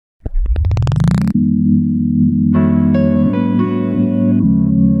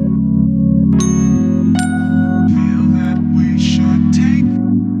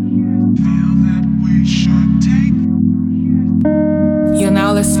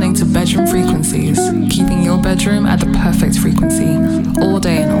listening to Bedroom Frequencies, keeping your bedroom at the perfect frequency, all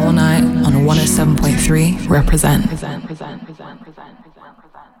day and all night on 107.3 Reprezent.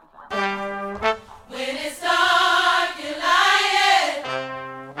 When it's dark, you're lying.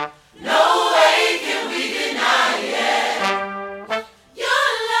 No way can we deny it. Your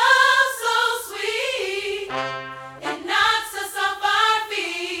love so sweet, it knocks us off our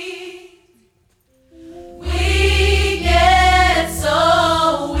feet. We get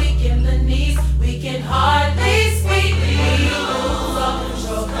so weak in the knees, we can hardly speak. We lose all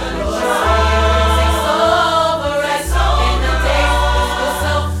control. Takes over us in the day. Feels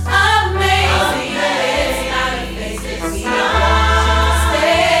so amazing. It's not a phase that we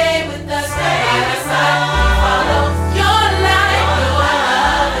stay with us by our side. Follow your light. Your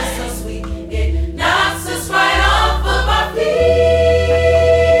love is so sweet. It knocks us right off of our feet.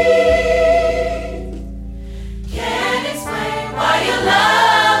 Can't explain why your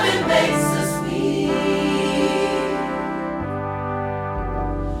love it makes us weak.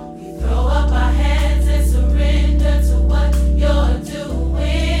 We throw up our hands and surrender to what you're doing.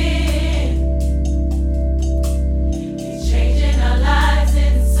 You're changing our lives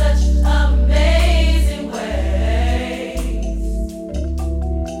in such amazing ways.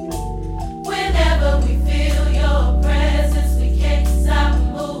 Whenever we feel your presence, we can't stop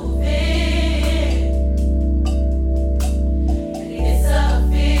moving. And it's a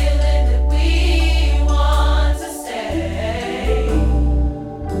feeling that we want to stay.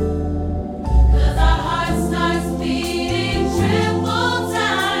 'Cause our heart starts beating triple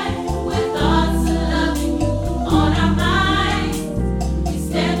time with thoughts of loving you on our mind. We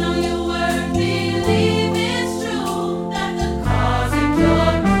stand on your word, believe it's true that the cause of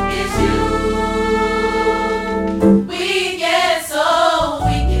cure is you. We get so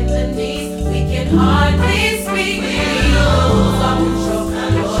weak in the knees, we can hardly speak. We lose our control.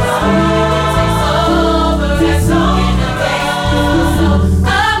 Your spirit takes over us in a day. So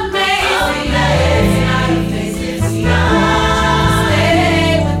amazing. It's not a phase, it's you.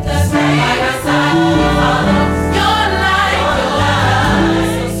 Stay with us by our side. Follow your light. Your love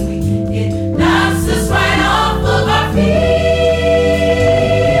is so sweet. It knocks us right off of our feet.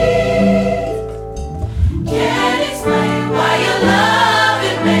 Can't explain why your love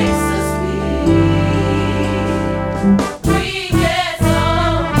it makes us weak. We get so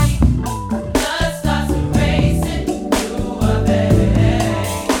weak, blood starts racing through our veins.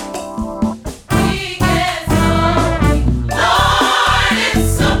 We get so weak, Lord,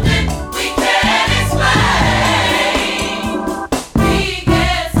 it's something we can't explain. We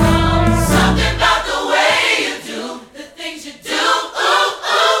get something about the way you do, the things you do. Ooh,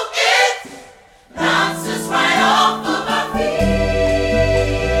 ooh, it knocks us right off of our feet.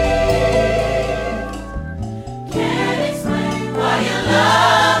 Can't explain why your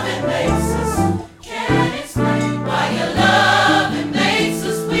love it makes us. Can't explain why your love it makes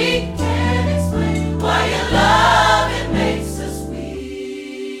us weak. Can't explain why your love it makes us weak.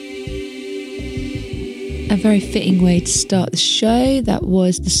 A very fitting way to start the show. That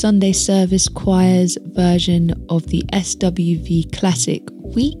was the Sunday Service Choir's version of the SWV classic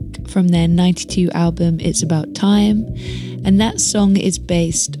Week from their 92 album It's About Time. And that song is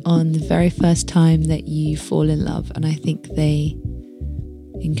based on the very first time that you fall in love. And I think they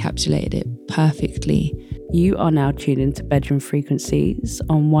encapsulated it perfectly. You are now tuned into Bedroom Frequencies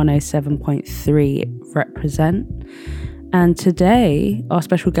on 107.3 Reprezent. And today, our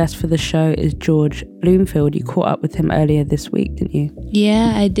special guest for the show is George Bloomfield. You caught up with him earlier this week, didn't you?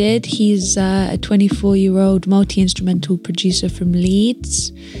 Yeah, I did. He's a 24-year-old multi-instrumental producer from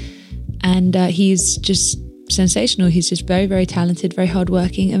Leeds. And he's just sensational. He's just very, very talented, very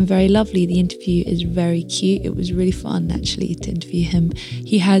hardworking and very lovely. The interview is very cute. It was really fun, actually, to interview him.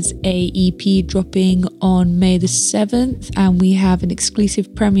 He has a EP dropping on May the 7th, and we have an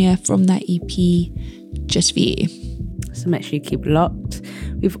exclusive premiere from that EP just for you. So make sure you keep locked.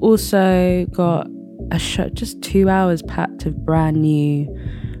 We've also got a show, just 2 hours packed of brand new,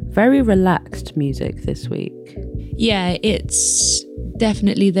 very relaxed music this week. Yeah, it's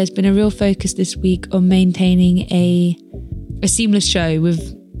definitely, there's been a real focus this week on maintaining a seamless show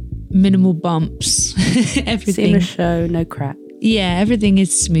with minimal bumps. Everything. Seamless show, no crap. Yeah, everything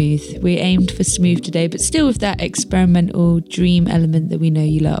is smooth. We aimed for smooth today, but still with that experimental dream element that we know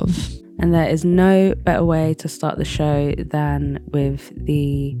you love. And there is no better way to start the show than with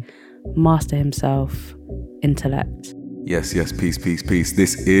the master himself, Intellect. Yes, peace.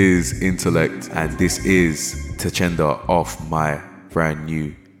 This is Intellect, and this is Tachenda off my brand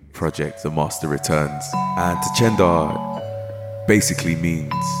new project, The Master Returns. And Tachenda basically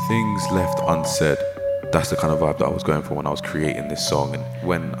means things left unsaid that's the kind of vibe that I was going for when I was creating this song. And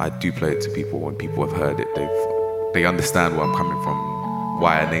when I do play it to people, when people have heard it, they understand where I'm coming from,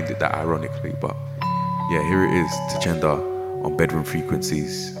 why I named it that ironically. But yeah, here it is, Tachenda on Bedroom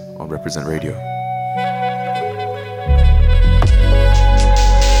Frequencies on Reprezent Radio.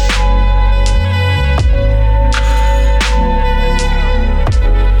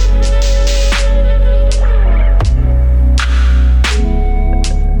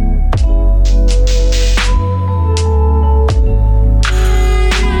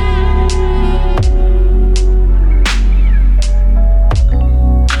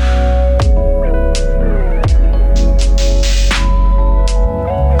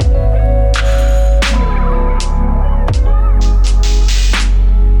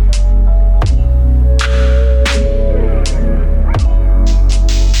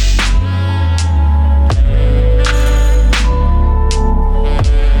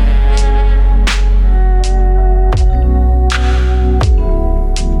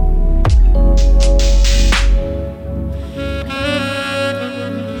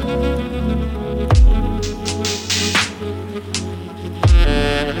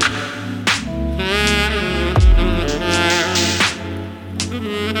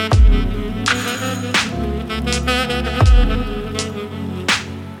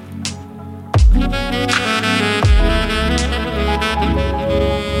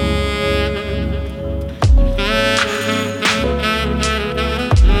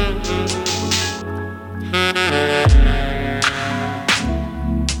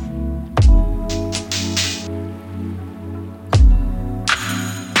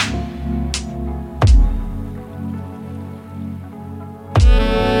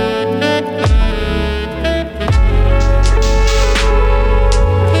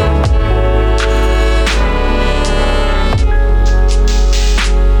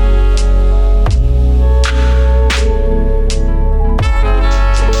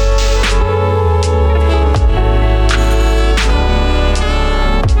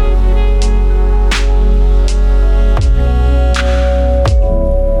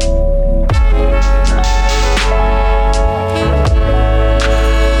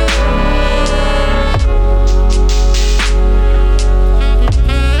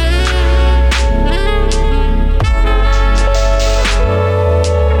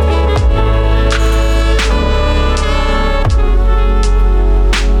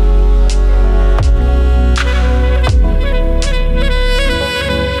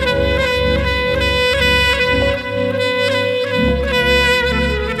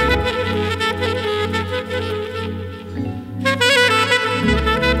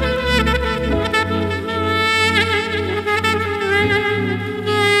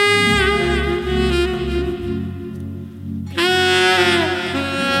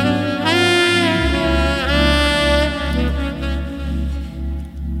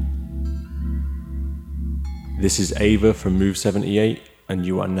 This is Ava from Move 78, and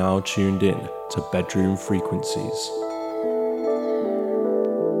you are now tuned in to Bedroom Frequencies.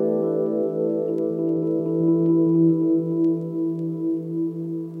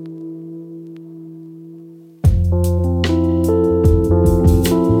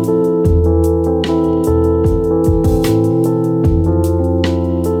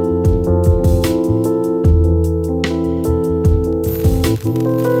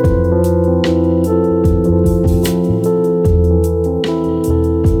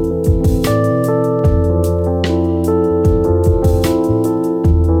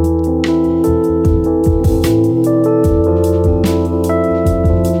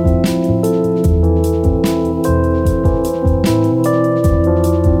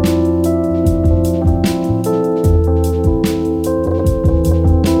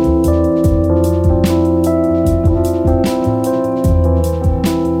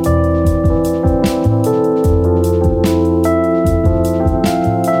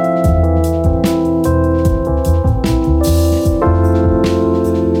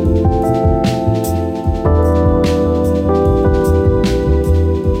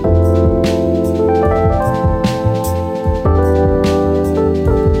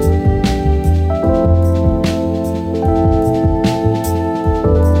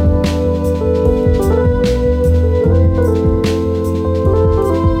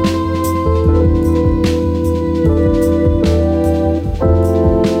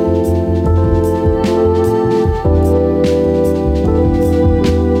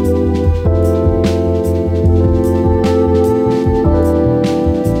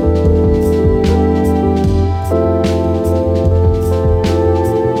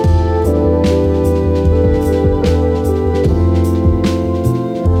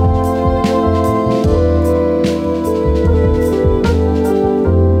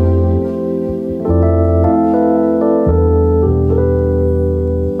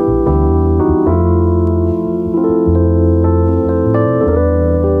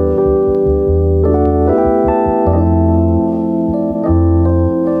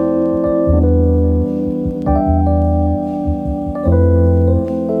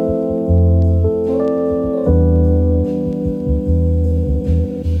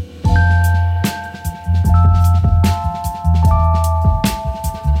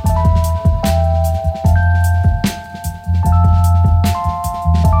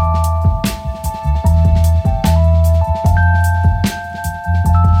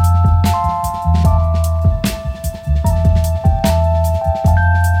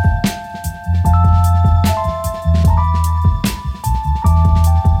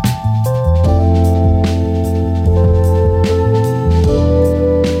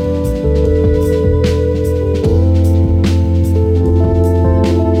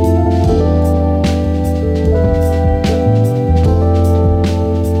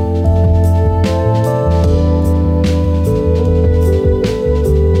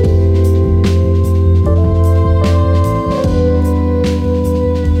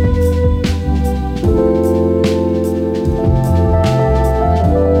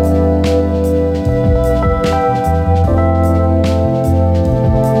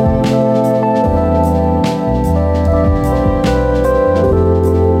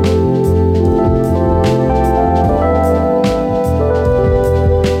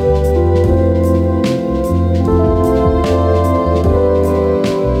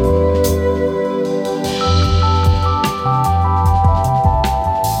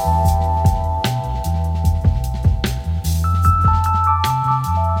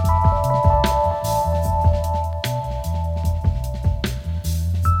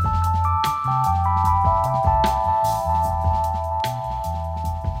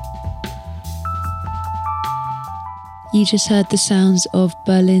 You just heard the sounds of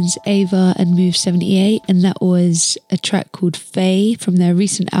Berlin's Ava and Move 78, and that was a track called Faye from their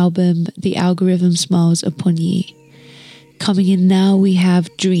recent album, The Algorithm Smiles Upon Ye. Coming in now, we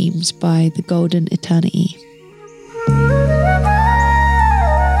have Dreams by The Golden Eternity.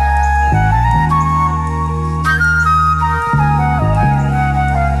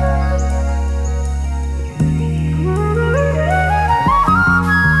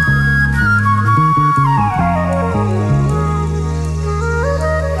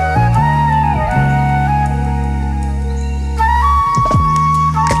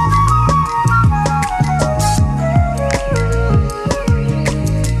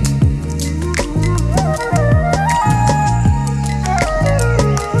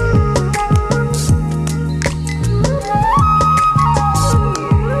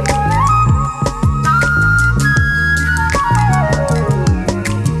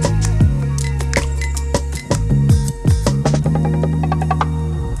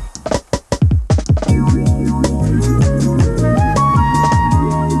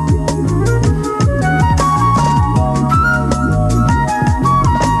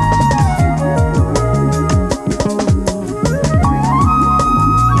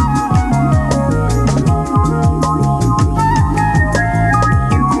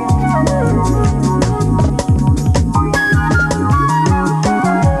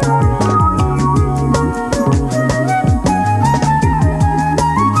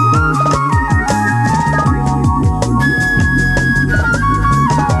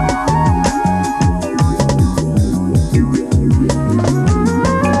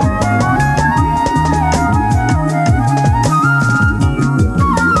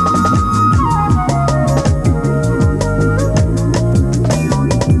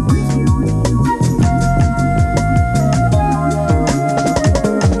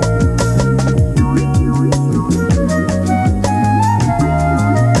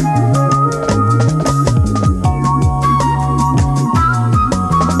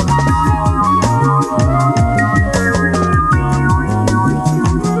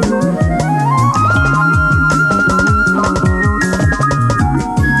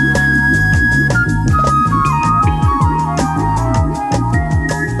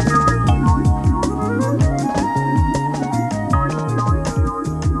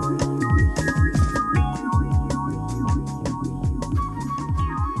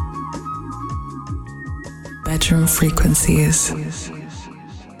 Bedroom frequencies.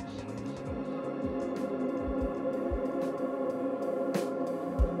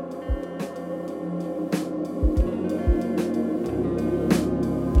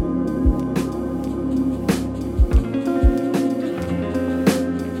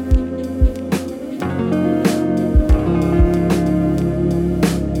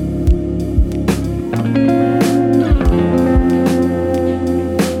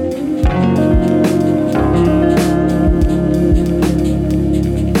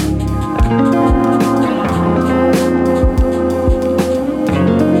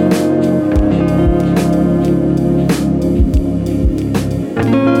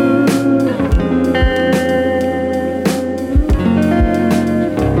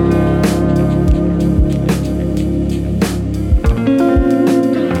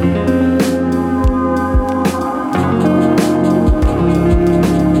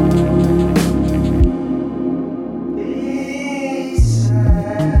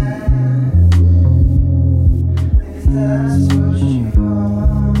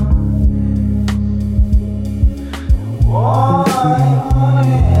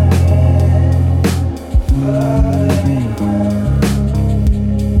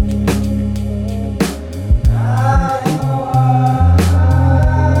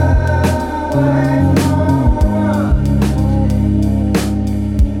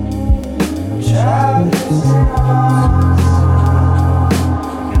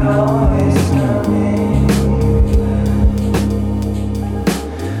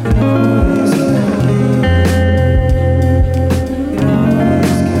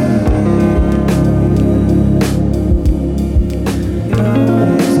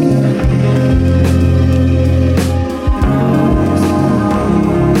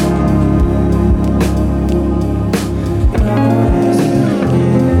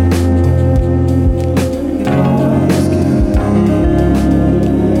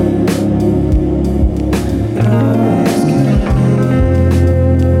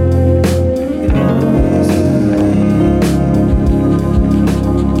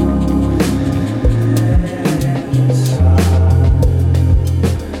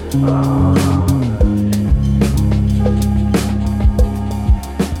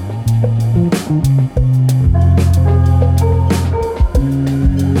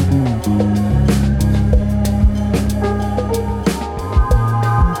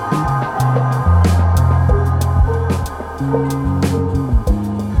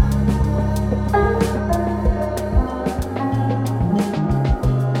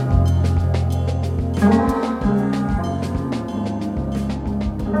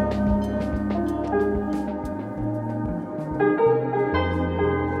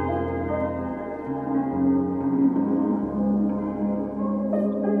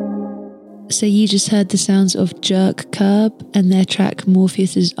 So you just heard the sounds of Jerk Curb and their track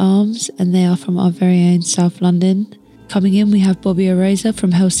Morpheus's Arms, and they are from our very own South London. Coming in, we have Bobby Arosa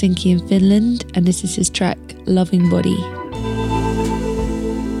from Helsinki in Finland, and this is his track Loving Body.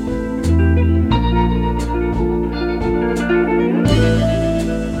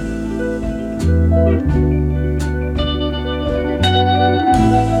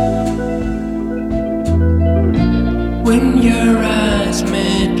 When your eyes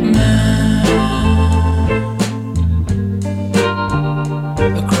met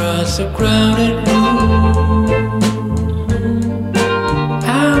across a crowded room,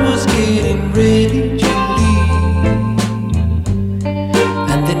 I was getting ready to leave,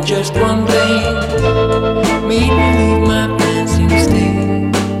 and then just one glance made me leave my plans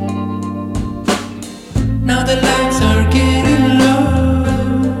instead. Now the lights are getting low,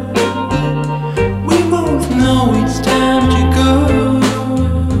 we both know it's time to go.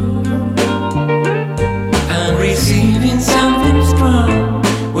 I'm receiving something strong.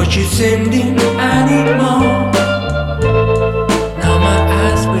 What you're sending, I need more. Now my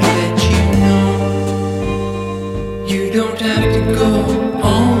eyes will let you know you don't have to go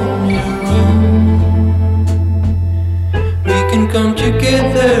on your own. We can come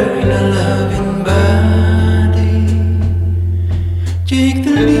together in a loving body. Take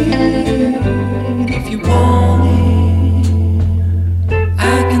the lead if you want it. I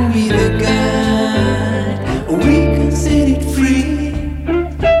can be the guide, or we can set it free.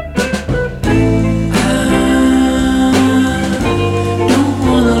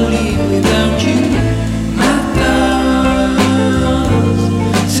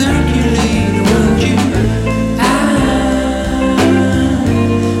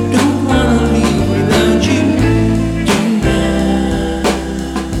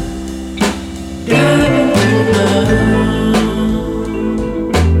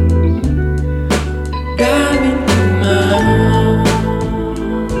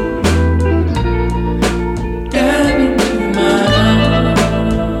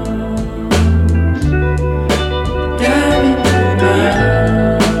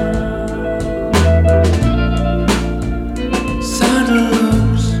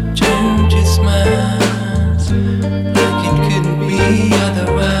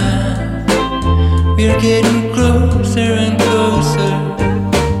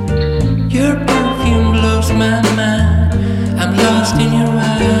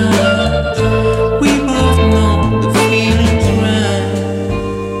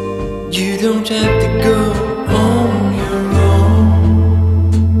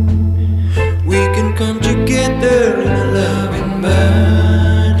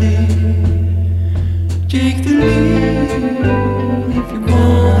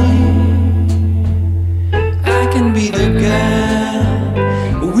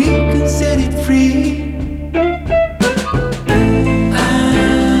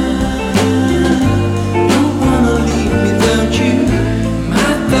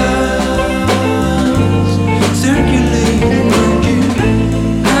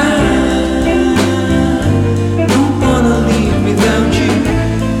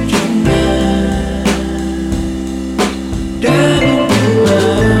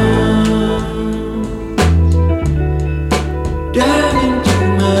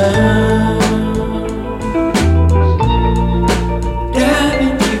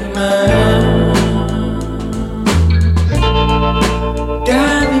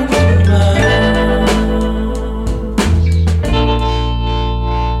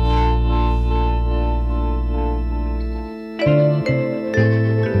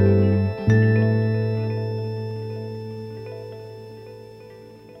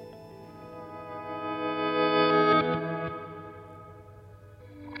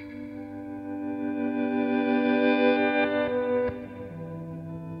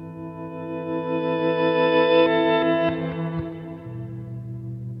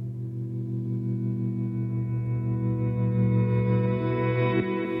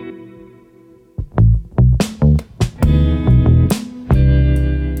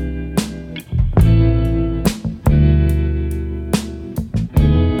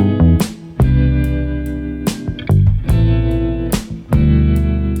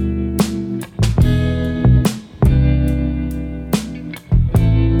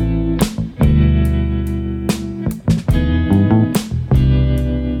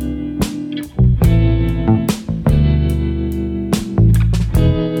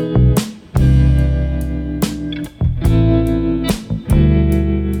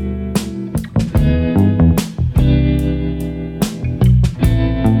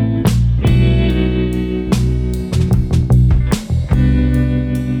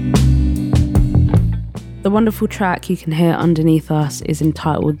 The wonderful track you can hear underneath us is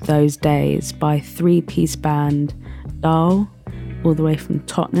entitled Those Days by three-piece band Dahl, all the way from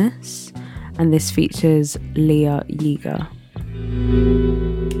Totnes, and this features Leah Yeager.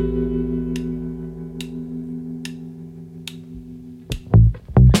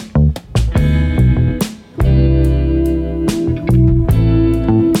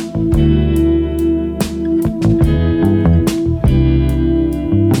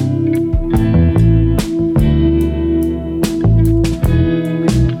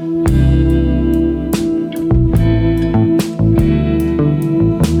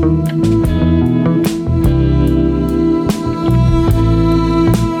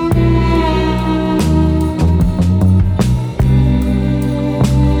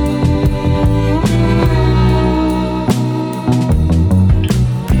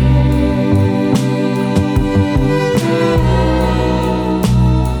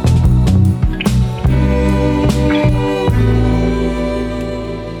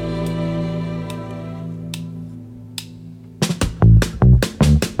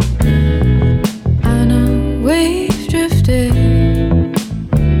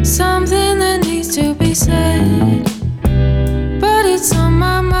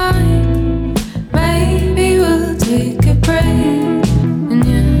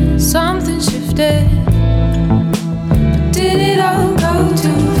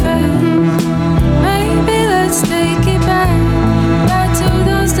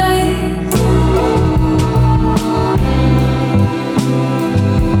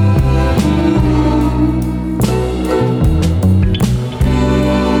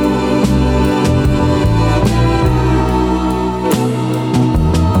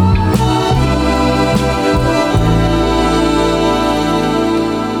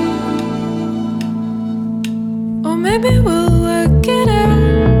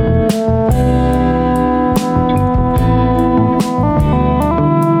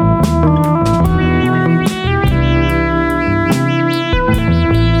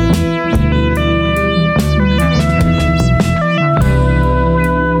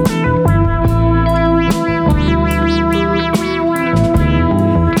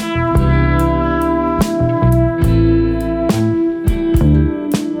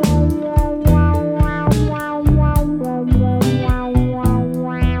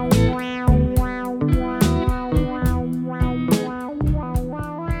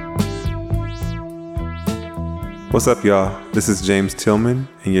 What's up, y'all? This is James Tillman,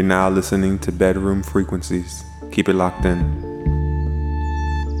 and you're now listening to Bedroom Frequencies. Keep it locked in.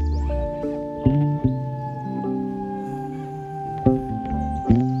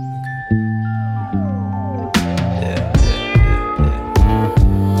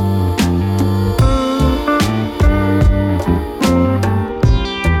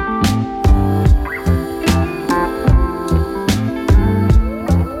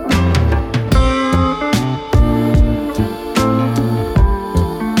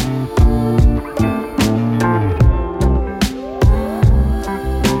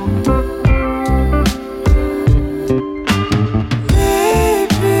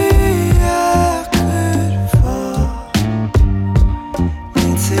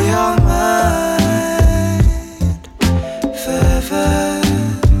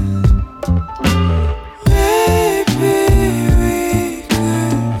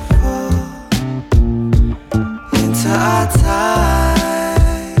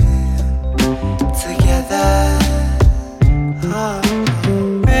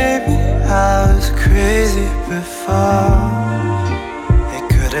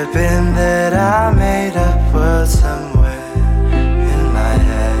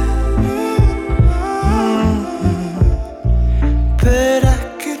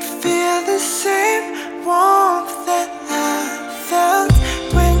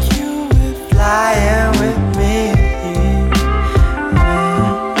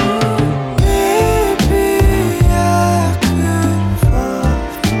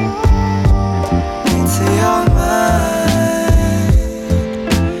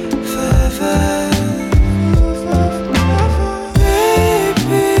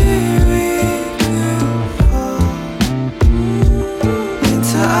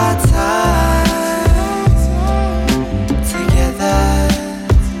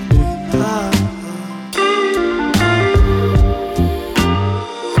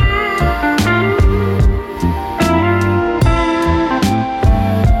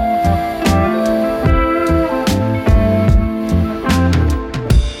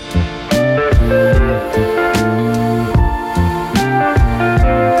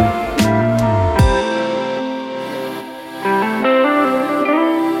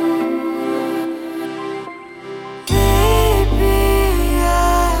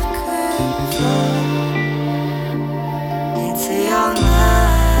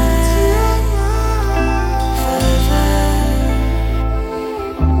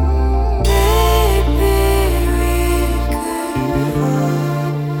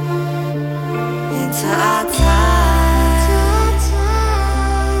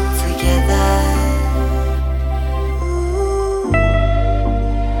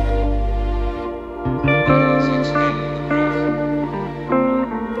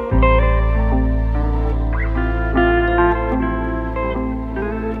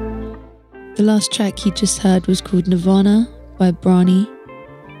 The last track you just heard was called Nirvana by Brawny.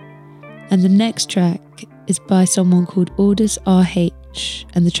 And the next track is by someone called Aldous RH.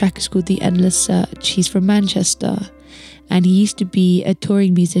 And the track is called The Endless Search. He's from Manchester. And he used to be a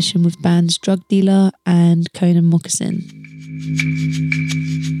touring musician with bands Drug Dealer and Conan Moccasin.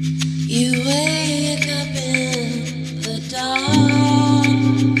 You wake up in the dark,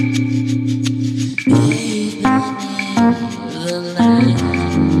 even in the night.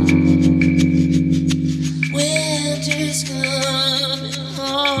 Winter's coming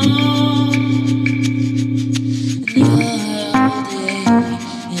home, and your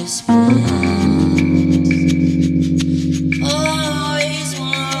day is spent. Always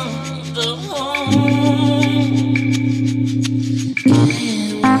wander home.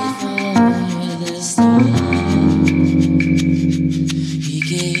 Can't wait for this time. You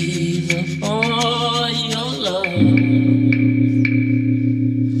gave up all your love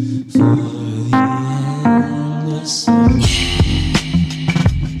for the endless.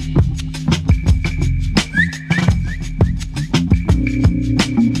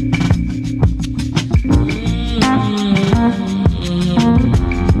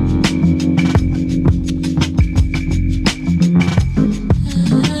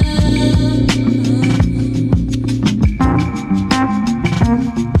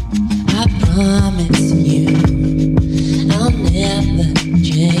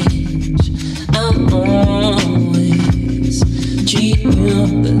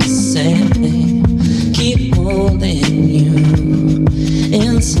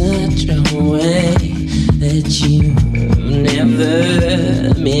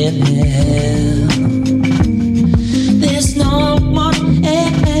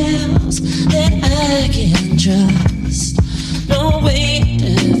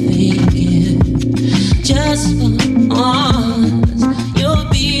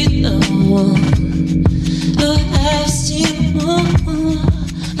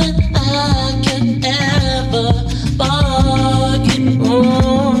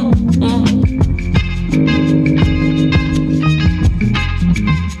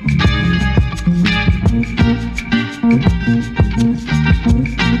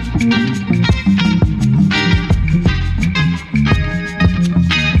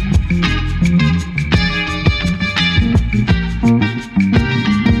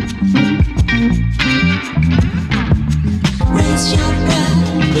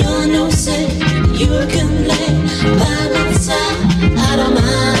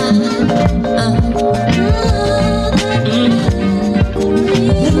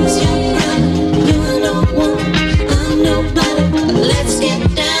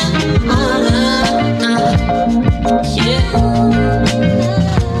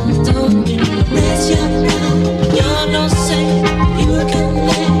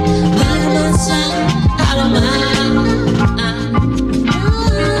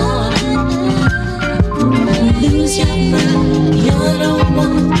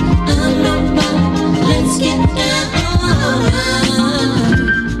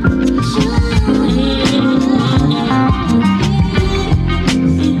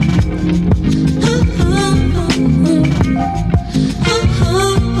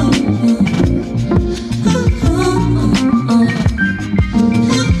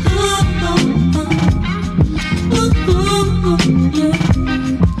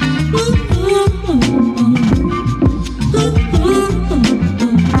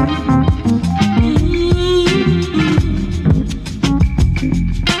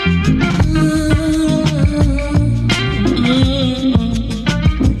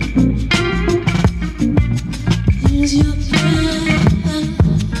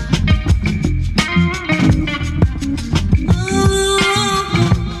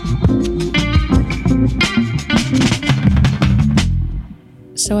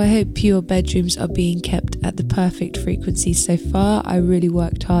 So I hope your bedrooms are being kept at the perfect frequency so far. I really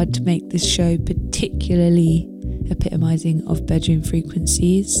worked hard to make this show particularly epitomizing of bedroom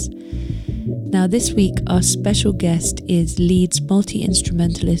frequencies. Now this week our special guest is Leeds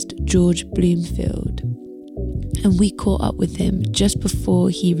multi-instrumentalist George Bloomfield. And we caught up with him just before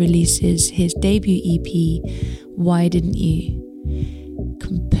he releases his debut EP, Why Didn't You?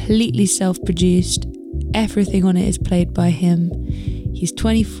 Completely self-produced, everything on it is played by him. He's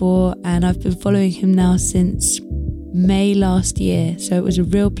 24 and I've been following him now since May last year, so it was a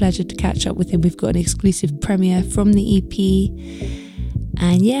real pleasure to catch up with him. We've got an exclusive premiere from the EP,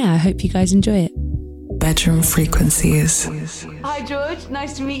 and yeah, I hope you guys enjoy it. Bedroom Frequencies. Hi George,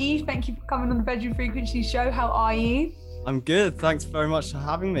 nice to meet you. Thank you for coming on the Bedroom Frequency show. How are you? I'm good, thanks very much for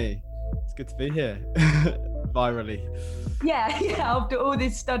having me. It's good to be here. virally. Yeah, after all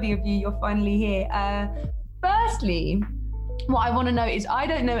this study of you, you're finally here. Firstly, what I want to know is I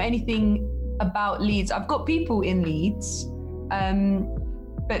don't know anything about Leeds. I've got people in Leeds,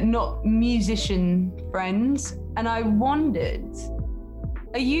 but not musician friends. And I wondered,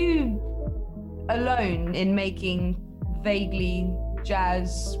 are you alone in making vaguely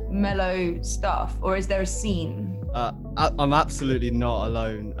jazz, mellow stuff, or is there a scene? I'm absolutely not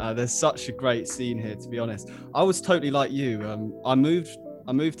alone. There's such a great scene here, to be honest. I was totally like you. I moved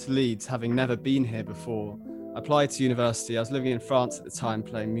to Leeds having never been here before. I applied to university. I was living in France at the time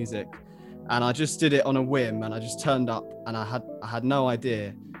playing music, and I just did it on a whim, and I just turned up, and I had no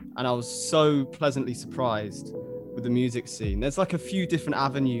idea, and I was so pleasantly surprised with the music scene. There's like a few different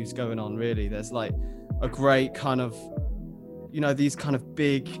avenues going on, really. There's like a great kind of, these kind of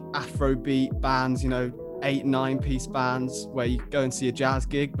big Afrobeat bands, 8-9 piece bands where you go and see a jazz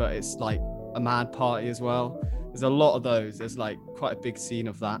gig, but it's like a mad party as well. There's a lot of those. There's like quite a big scene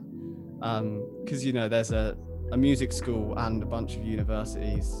of that. Because, there's a music school and a bunch of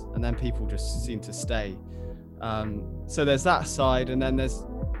universities, and then people just seem to stay. So there's that side, and then there's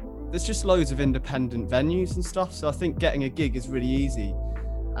just loads of independent venues and stuff. So I think getting a gig is really easy,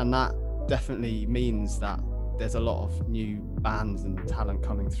 and that definitely means that there's a lot of new bands and talent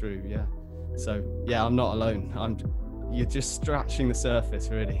coming through. Yeah. So yeah, I'm not alone. You're just scratching the surface,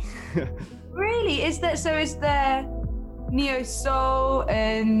 really. Really? Is there neo soul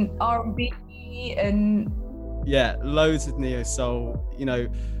and R&B and? Yeah, loads of neo soul.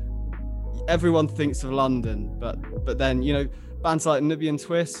 Everyone thinks of London, but then bands like Nubian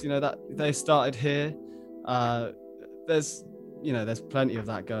Twist, that they started here. There's plenty of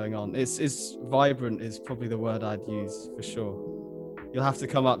that going on. It's vibrant is probably the word I'd use for sure. You'll have to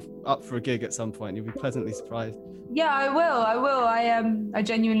come up for a gig at some point. You'll be pleasantly surprised. Yeah, I will. I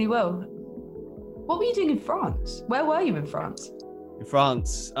genuinely will. What were you doing in France? Where were you in France? In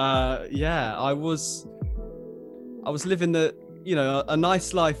France, I was living a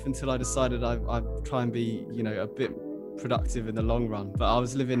nice life until I decided I'd try and be, a bit productive in the long run. But I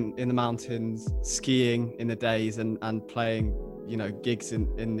was living in the mountains, skiing in the days, and playing, gigs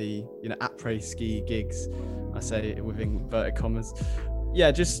in the, après ski gigs. I say it with inverted commas.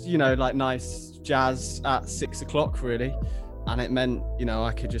 Yeah, just, like nice jazz at 6 o'clock, really. And it meant,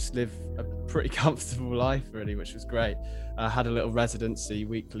 I could just live a pretty comfortable life, really, which was great. I had a little residency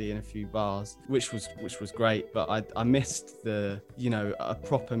weekly in a few bars, which was great. But I missed the, a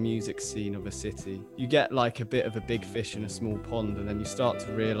proper music scene of a city. You get like a bit of a big fish in a small pond, and then you start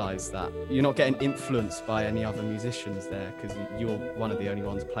to realise that you're not getting influenced by any other musicians there because you're one of the only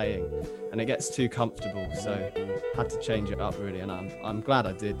ones playing, and it gets too comfortable. So had to change it up, really, and I'm glad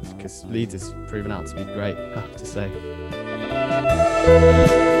I did, because Leeds has proven out to be great, I have to say.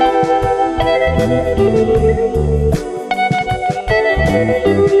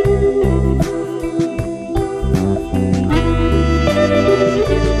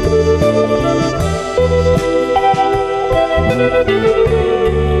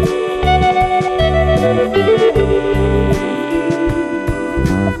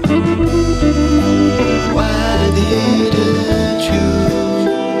 Why didn't you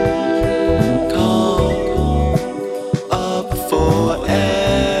come up for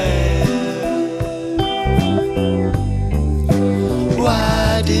air?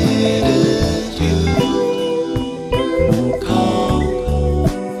 Why didn't you come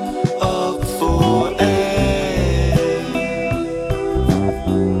up for air?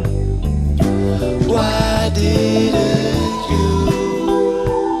 Why didn't you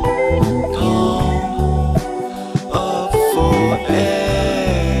come up for air?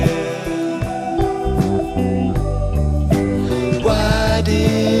 Why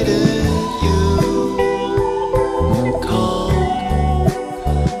didn't you come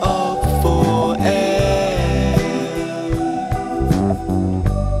up for air?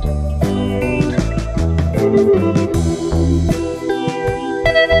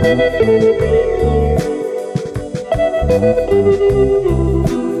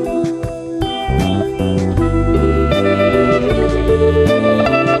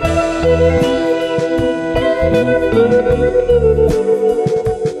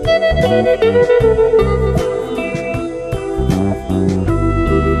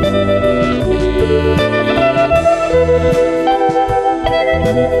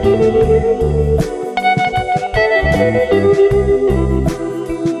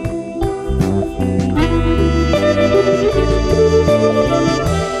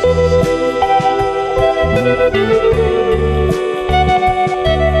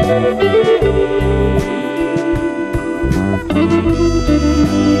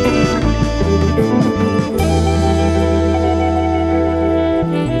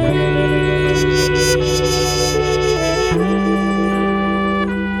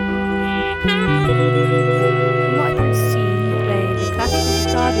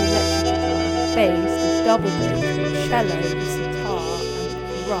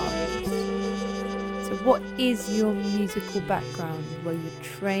 drums. So what is your musical background? Were you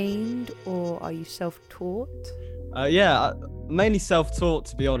trained or are you self-taught? Mainly self-taught,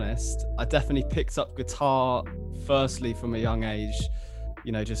 to be honest. I definitely picked up guitar firstly from a young age,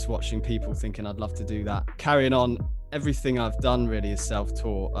 just watching people, thinking I'd love to do that. Carrying on, everything I've done really is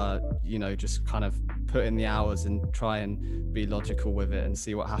self-taught, just kind of put in the hours and try and be logical with it and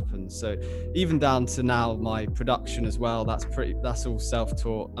see what happens. So even down to now, my production as well, that's all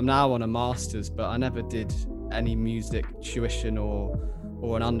self-taught. I'm now on a master's, but I never did any music tuition or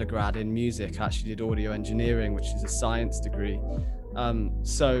an undergrad in music. I actually did audio engineering, which is a science degree.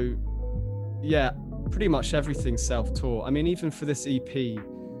 Pretty much everything self-taught. I mean, even for this EP,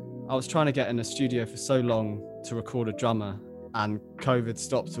 I was trying to get in a studio for so long to record a drummer, and COVID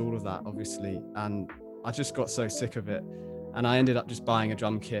stopped all of that, obviously. And I just got so sick of it. And I ended up just buying a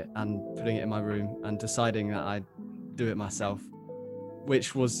drum kit and putting it in my room and deciding that I'd do it myself,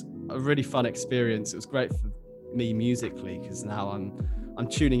 which was a really fun experience. It was great for me musically, because now I'm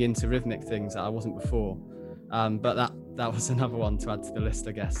tuning into rhythmic things that I wasn't before. But that was another one to add to the list,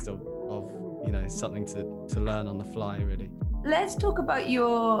 I guess, of something to learn on the fly, really. Let's talk about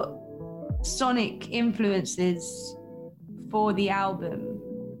your sonic influences for the album.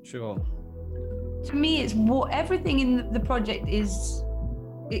 Sure. To me, it's everything in the project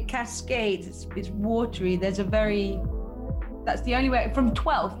it cascades. It's watery. That's the only way. From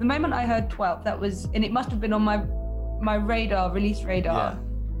 12th, the moment I heard 12th, and it must have been on my release radar. Yeah.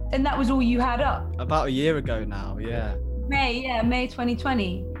 And that was all you had up. About a year ago now, yeah. May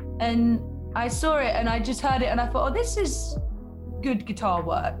 2020. And I saw it and I just heard it and I thought, oh, this is good guitar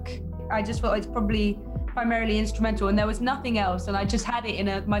work. I just thought it's probably primarily instrumental, and there was nothing else. And I just had it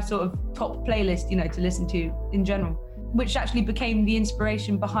in my sort of top playlist, to listen to in general, which actually became the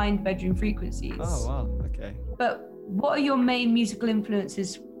inspiration behind Bedroom Frequencies. Oh, wow, okay. But what are your main musical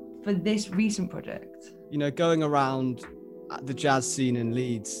influences for this recent project? Going around the jazz scene in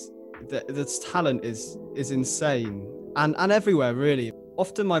Leeds, the talent is insane, and everywhere, really.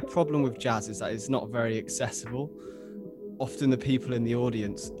 Often my problem with jazz is that it's not very accessible. Often the people in the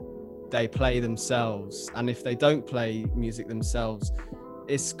audience, they play themselves, and if they don't play music themselves,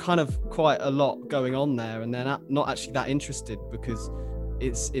 it's kind of quite a lot going on there, and they're not actually that interested, because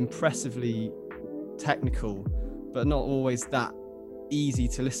it's impressively technical, but not always that easy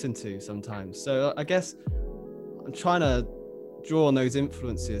to listen to sometimes. So I guess I'm trying to draw on those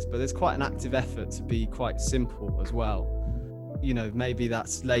influences, but there's quite an active effort to be quite simple as well. Maybe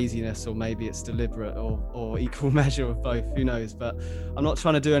that's laziness, or maybe it's deliberate, or equal measure of both, who knows. But I'm not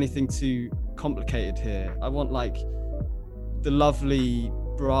trying to do anything too complicated here. I want the lovely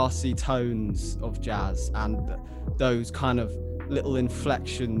brassy tones of jazz and those kind of little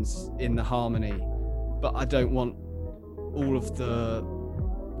inflections in the harmony, but I don't want all of the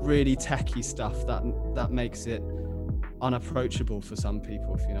really techie stuff that makes it unapproachable for some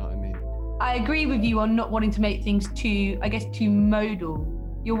people, if you know what I mean. I agree with you on not wanting to make things too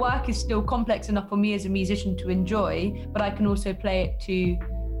modal. Your work is still complex enough for me as a musician to enjoy, but I can also play it to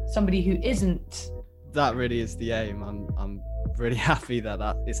somebody who isn't. That really is the aim. I'm really happy that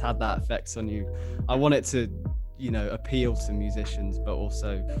it's had that effect on you. I want it to, appeal to musicians, but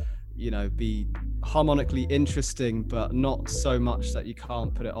also, be harmonically interesting, but not so much that you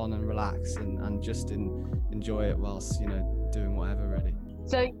can't put it on and relax and just enjoy it whilst, doing whatever, really.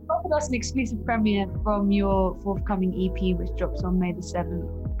 So you offered us an exclusive premiere from your forthcoming EP, which drops on May the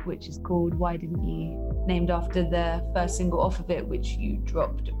 7th, which is called Why Didn't You? Named after the first single off of it, which you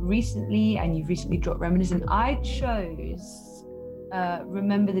dropped recently, and you've recently dropped Reminiscent. I chose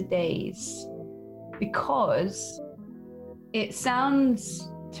Remember the Days because it sounds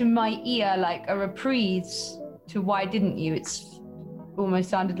to my ear like a reprise to Why Didn't You? It's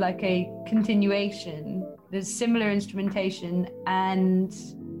almost sounded like a continuation. There's similar instrumentation and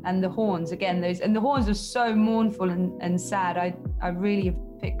the horns again. The horns are so mournful and sad. I really have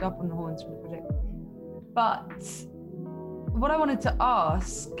picked up on the horns from the project. But what I wanted to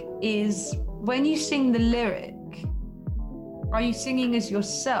ask is, when you sing the lyric, are you singing as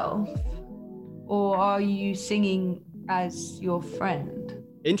yourself, or are you singing as your friend?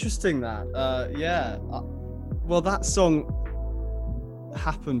 Interesting that. Well, that song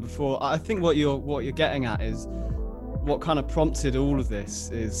happened before. I think what you're getting at is what kind of prompted all of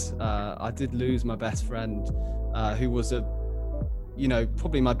this is I did lose my best friend, who was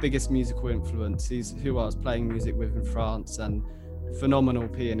probably my biggest musical influence. He's who I was playing music with in France, and phenomenal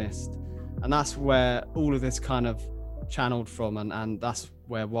pianist. And that's where all of this kind of channeled from, and that's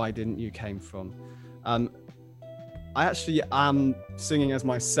where Why Didn't You came from. I actually am singing as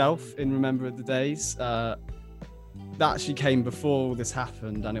myself in Remember the Days. that actually came before all this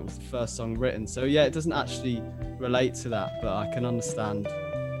happened, and it was the first song written. So yeah, it doesn't actually relate to that, but I can understand.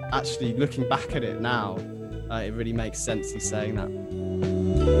 Actually, looking back at it now, it really makes sense he's saying that.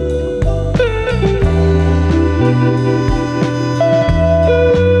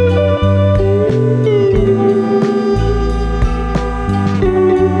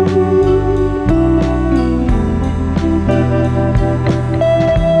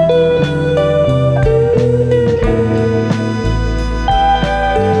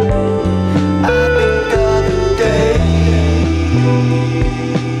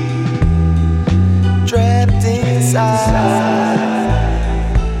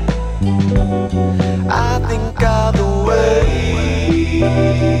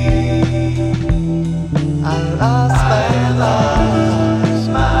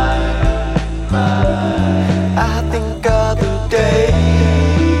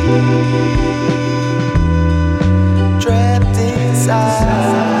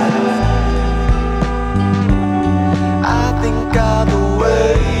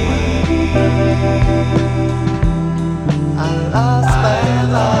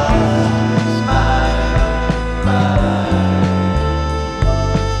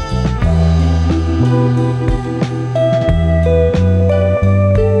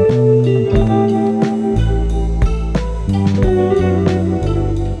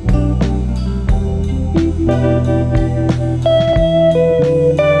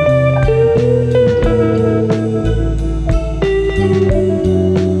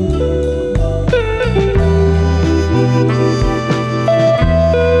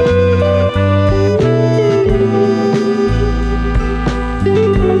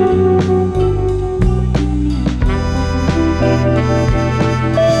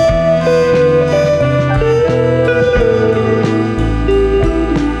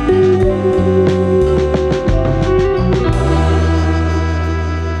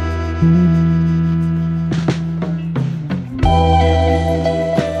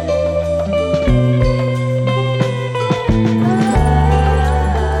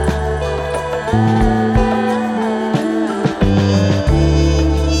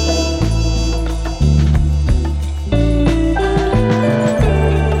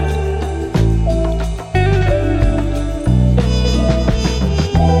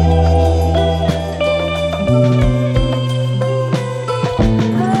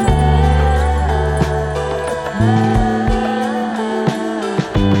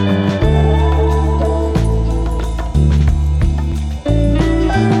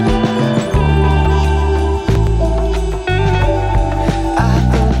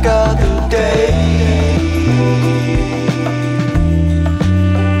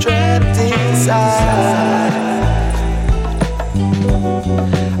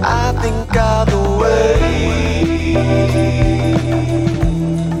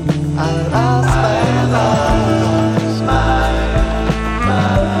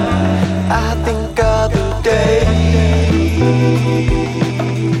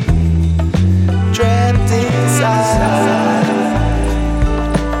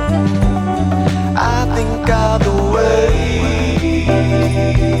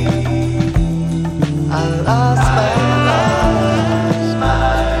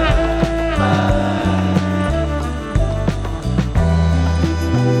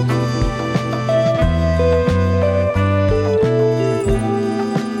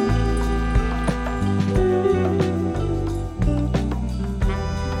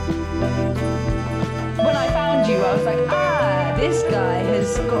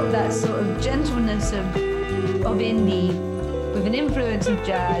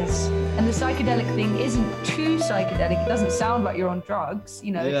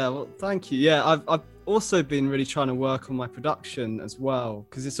 You know. Yeah, well, thank you. Yeah, I've also been really trying to work on my production as well,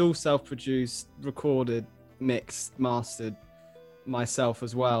 because it's all self-produced, recorded, mixed, mastered myself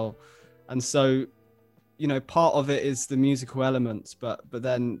as well. And so, you know, part of it is the musical elements, but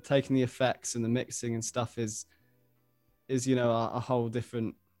then taking the effects and the mixing and stuff is you know, a whole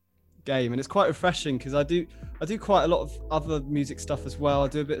different game. And it's quite refreshing because I do quite a lot of other music stuff as well. I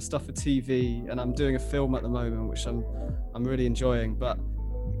do a bit of stuff for TV, and I'm doing a film at the moment, which I'm really enjoying. But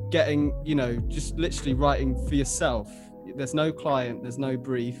getting, you know, just literally writing for yourself. There's no client, there's no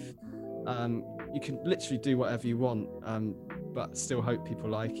brief. You can literally do whatever you want, but still hope people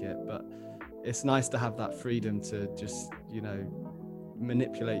like it. But it's nice to have that freedom to just, you know,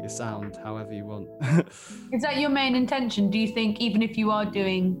 manipulate your sound however you want. Is that your main intention? Do you think even if you are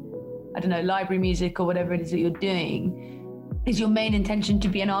doing, I don't know, library music or whatever it is that you're doing, is your main intention to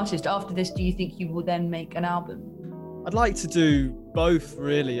be an artist? After this, do you think you will then make an album? I'd like to do both,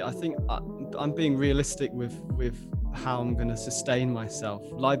 really. I think I'm being realistic with how I'm going to sustain myself.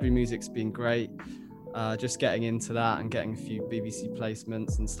 Library music's been great. Just getting into that and getting a few BBC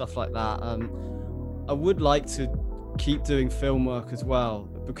placements and stuff like that. I would like to keep doing film work as well,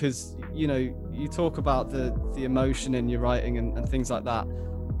 because you talk about the emotion in your writing and things like that.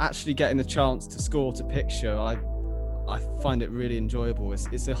 Actually getting the chance to score to picture, I find it really enjoyable.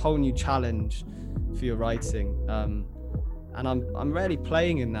 It's a whole new challenge for your writing, and I'm rarely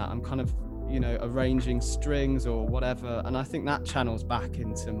playing in that. I'm kind of arranging strings or whatever, and I think that channels back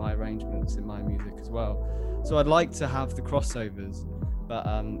into my arrangements in my music as well. So I'd like to have the crossovers, but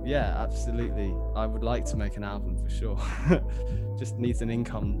yeah, absolutely, I would like to make an album for sure. Just needs an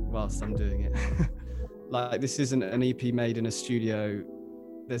income whilst I'm doing it. Like, this isn't an EP made in a studio.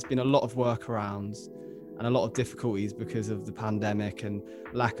 There's been a lot of workarounds and a lot of difficulties because of the pandemic and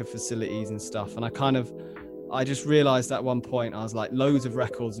lack of facilities and stuff, and I just realized at one point, I was like, loads of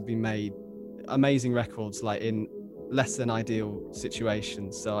records have been made, amazing records, like in less than ideal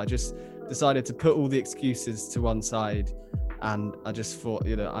situations. So I just decided to put all the excuses to one side, and I just thought,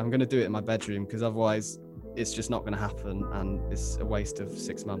 I'm going to do it in my bedroom, because otherwise it's just not going to happen and it's a waste of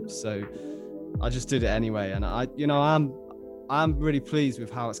 6 months. So I just did it anyway, and I'm really pleased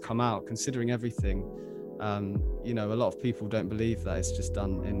with how it's come out, considering everything. A lot of people don't believe that it's just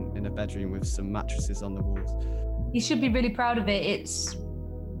done in a bedroom with some mattresses on the walls. You should be really proud of it.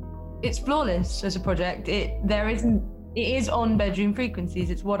 It's flawless as a project. It is on Bedroom Frequencies.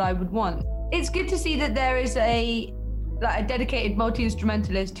 It's what I would want. It's good to see that there is a dedicated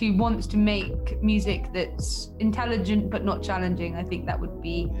multi-instrumentalist who wants to make music that's intelligent but not challenging. I think that would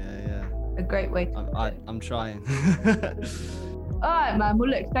be a great way to I'm trying. All right, man.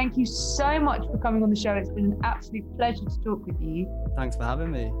 Well, look, thank you so much for coming on the show. It's been an absolute pleasure to talk with you. Thanks for having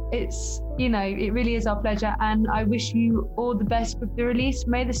me. It's, it really is our pleasure. And I wish you all the best with the release,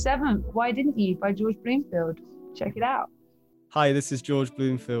 May the 7th. Why Didn't You? By George Bloomfield. Check it out. Hi, this is George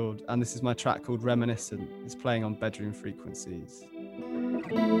Bloomfield, and this is my track called Reminiscent. It's playing on Bedroom Frequencies.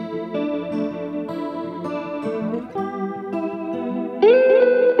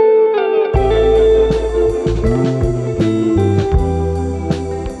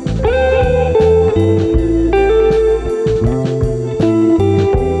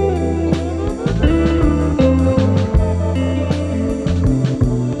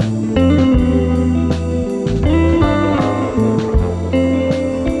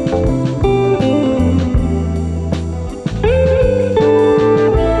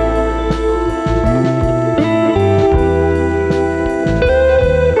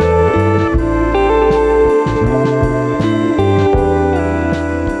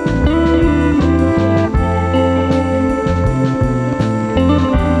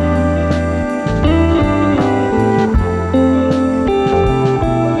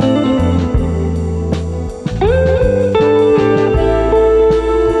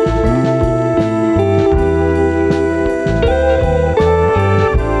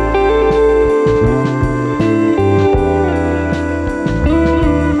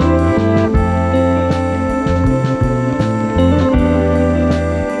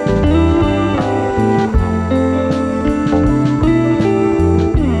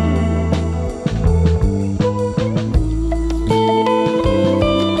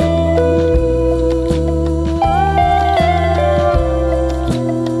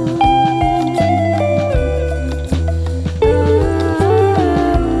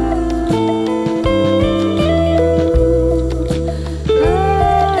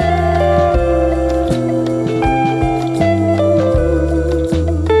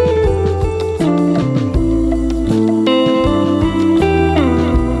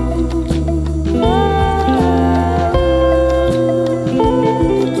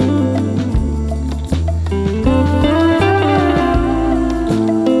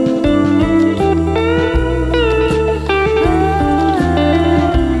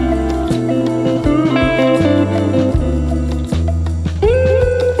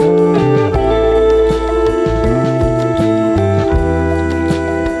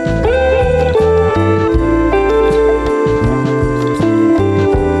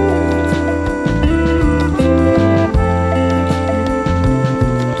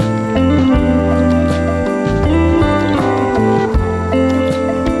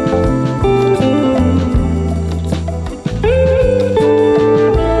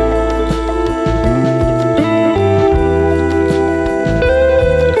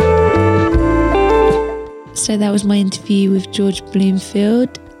 So that was my interview with George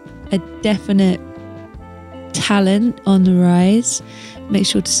Bloomfield, a definite talent on the rise. Make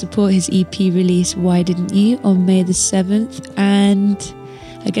sure to support his EP release, Why Didn't You, on May the 7th. And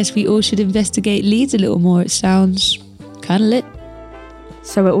I guess we all should investigate Leeds a little more. It sounds kind of lit.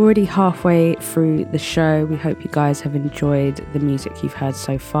 So we're already halfway through the show. We hope you guys have enjoyed the music you've heard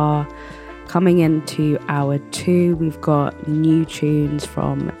so far. Coming into hour 2, we've got new tunes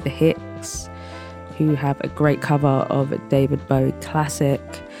from The Hicks, who have a great cover of a David Bowie classic.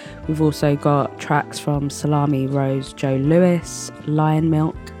 We've also got tracks from Salami Rose, Joe Lewis, Lion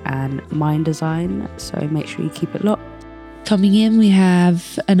Milk and Mind Design, so make sure you keep it locked. Coming in, we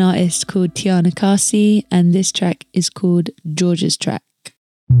have an artist called Tiana Kasi, and this track is called George's Track.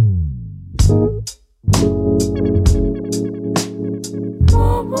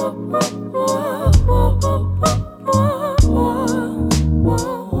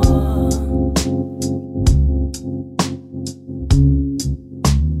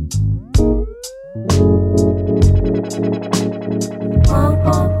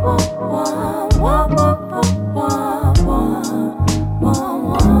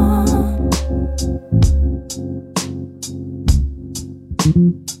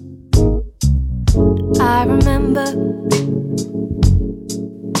 I remember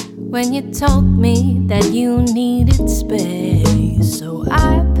when you told me that you needed space, so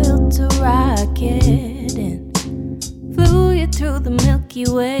I built a rocket and flew you through the Milky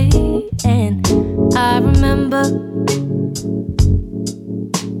Way. And I remember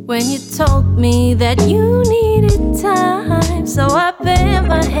when you told me that you needed time, so I bent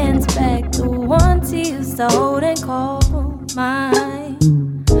my hands back, the ones you used to hold and call mine.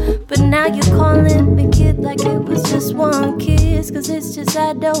 But now you're calling me kid like it was just one kiss, 'cause it's just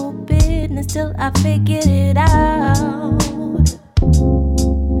that dope business till I figured it out.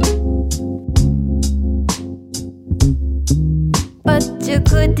 But you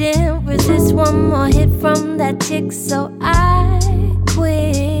couldn't resist one more hit from that chick, so I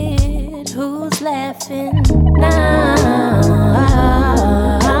quit. Who's laughing now?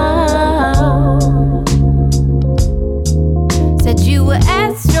 Said you were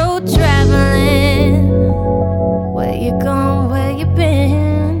astro traveling. Where you gone, where you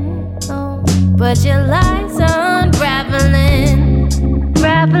been? Oh, but your lies are unraveling.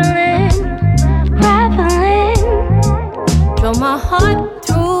 Raveling, raveling. Drove my heart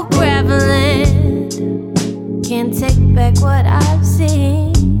through graveling. Can't take back what I've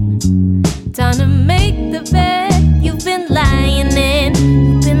seen. Time to make the bed you've been lying in.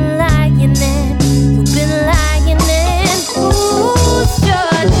 You've been lying in. You've been lying in. Who's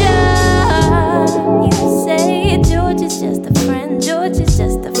Georgia? You say George is just a friend. George is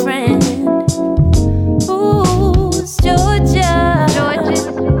just a friend. Who's Georgia? George is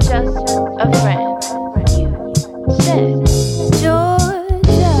just a friend. You said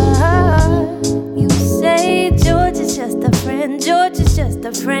Georgia. You say George is just a friend. George is just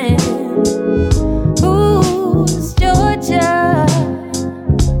a friend. Who's Georgia?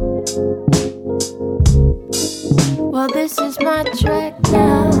 Well, this is my track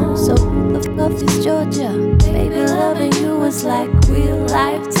now, so who the fuck is Georgia? Baby, loving you was like real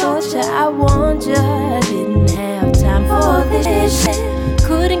life torture. I warned you, I didn't have time for this shit.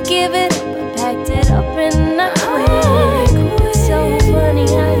 Couldn't give it up, I packed it up and I quit. It's so funny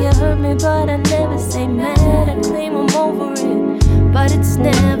how you hurt me, but I never stay mad. I claim I'm over it, but it's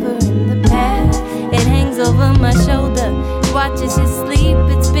never in the past. It hangs over my shoulder, watches you sleep.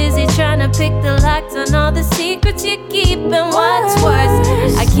 It's busy trying to pick the locks on all the secrets you keep. And what's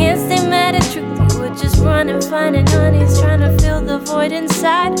worse, I can't stay mad at truth. You were just running, finding honeys, trying to fill the void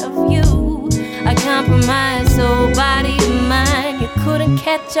inside of you. I compromised, so body and mind. You couldn't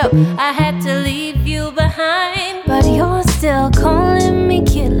catch up, I had to leave you behind. But you're still calling me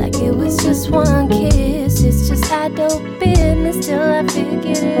kid like it was just one kiss. It's just I dope business till I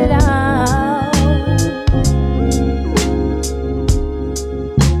figured it out.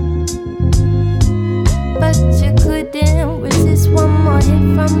 But you couldn't resist one more hit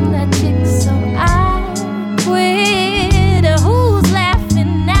from that chick, so I quit. Who's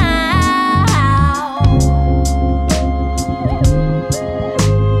laughing now?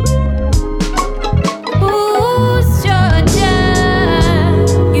 Who's Georgia?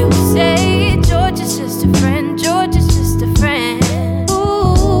 You say George is just a friend. George is just a friend.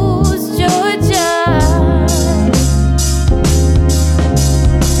 Who's Georgia?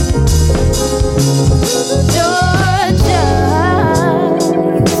 Georgia,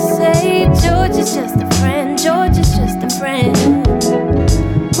 you say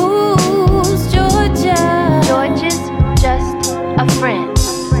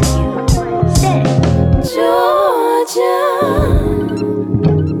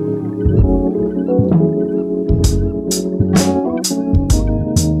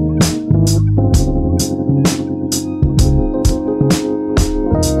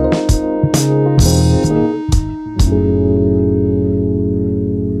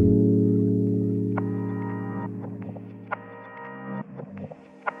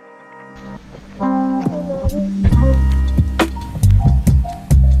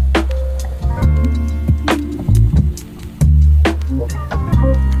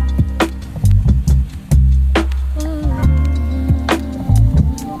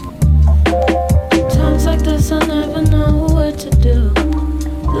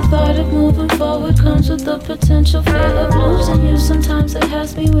Sometimes it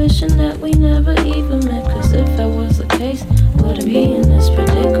has me wishing that we never even met. Cause if that was the case, wouldn't be in this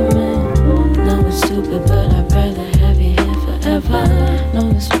predicament. No, it's stupid, but I'd rather have you here forever.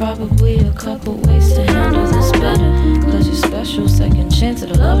 No, there's probably a couple ways to handle this better. Cause you're special, second chance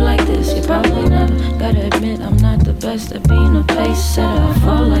at a love like this. You probably never. Gotta admit, I'm not the best at being a pace setter. I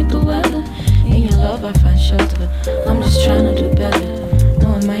fall like the weather. In your love, I find shelter. I'm just trying to do better.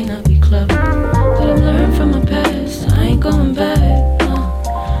 No, it might not be clever, but I've learned from my past. I ain't going back.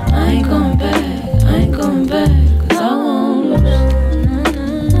 I ain't going back. I ain't going back. Cause I won't lose.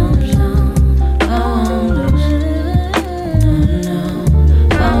 No, I won't lose. No,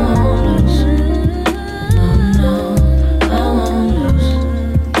 I won't lose. No, I won't lose.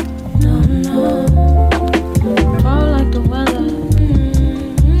 No. Fall like the weather.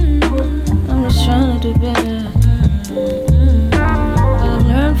 I'm just trying to do better. But I've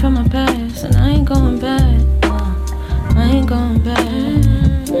learned from my past, and I ain't going back. I ain't going back.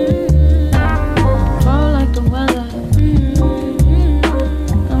 Fall like the weather.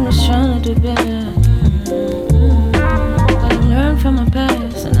 I'm just trying to do better. But I've learned from my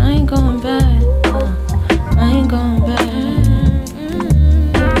past, and I ain't going back. I ain't going back.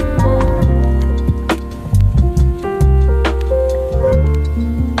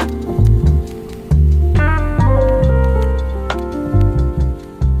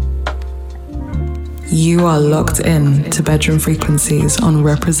 You are locked in to Bedroom Frequencies on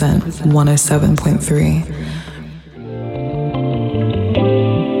Reprezent 107.3.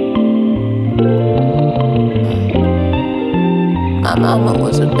 My mama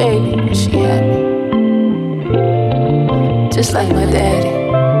was a baby when she had me, just like my daddy.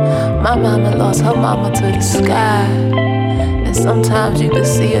 My mama lost her mama to the sky, and sometimes you could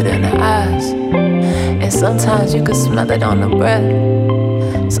see it in her eyes, and sometimes you could smell it on her breath.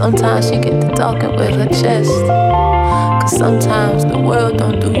 Sometimes she get to talking with her chest. Cause sometimes the world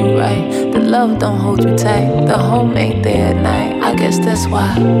don't do you right, the love don't hold you tight, the home ain't there at night. I guess that's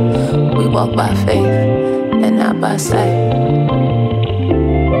why we walk by faith and not by sight.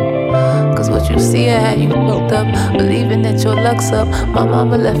 Cause what you see is how you built up, believing that your luck's up. My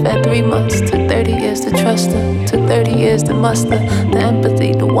mama left at 3 months, took 30 years to trust her, took 30 years to muster the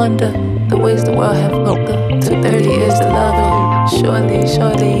empathy, the wonder, the ways the world have broke her, took 30 years to love her.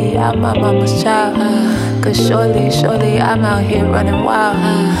 Surely, I'm my mama's child. Cause surely, I'm out here running wild.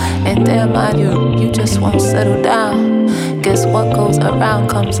 And damn, I you just won't settle down. Guess what goes around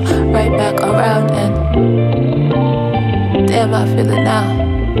comes right back around. And damn, I feel it now.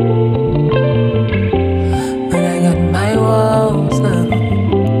 When I got my walls up,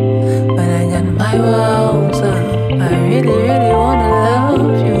 when I got my walls up, I really wanna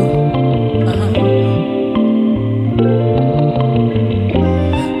love you.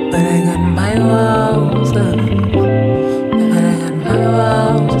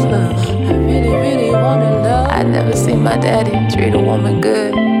 My daddy treat a woman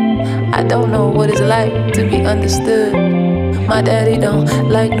good. I don't know what it's like to be understood. My daddy don't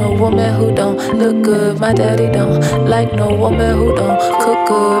like no woman who don't look good. My daddy don't like no woman who don't cook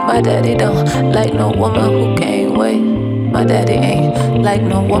good. My daddy don't like no woman who gain weight. My daddy ain't like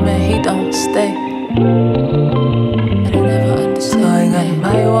no woman, he don't stay. And I never understood. So I got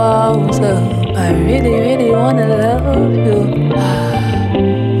my walls up, I really wanna love you.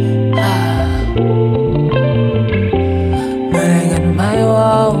 My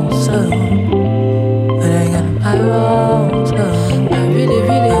walls up, but I got my walls up. I really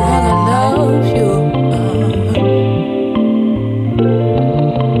wanna love you.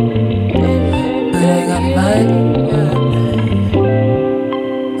 But I got my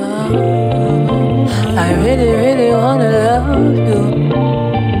I really wanna love you.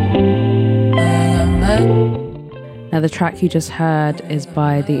 Now the track you just heard is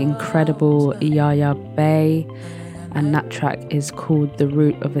by the incredible Yaya Bay, and that track is called The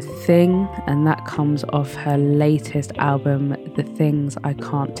Root of a Thing, and that comes off her latest album, The Things I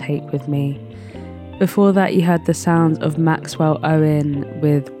Can't Take With Me. Before that, you heard the sounds of Maxwell Owen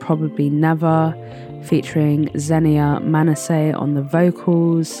with Probably Never, featuring Xenia Manasseh on the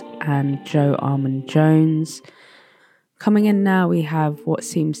vocals and Joe Armand Jones. Coming in now, we have what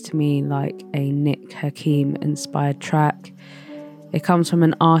seems to me like a Nick Hakim inspired track. It comes from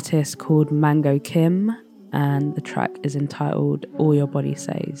an artist called Mango Kim, and the track is entitled All Your Body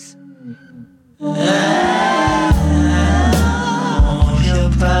Says. All your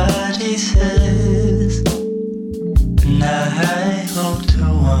body says, and I hope to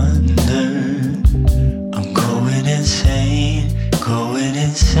wonder, I'm going insane, cause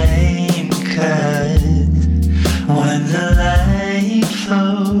when the light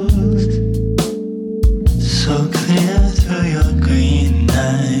flows so clear through your green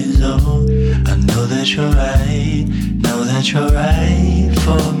that you're right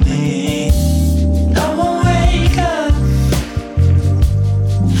for me. I won't wake up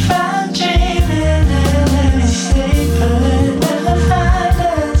if I'm dreaming and let me sleep, but it never find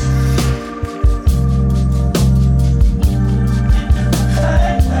us.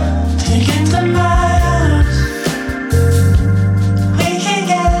 Take it to my arms. We can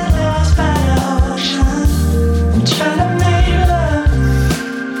get lost by the ocean. Try to make love.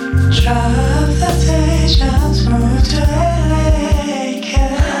 Drop the page, just move to LA.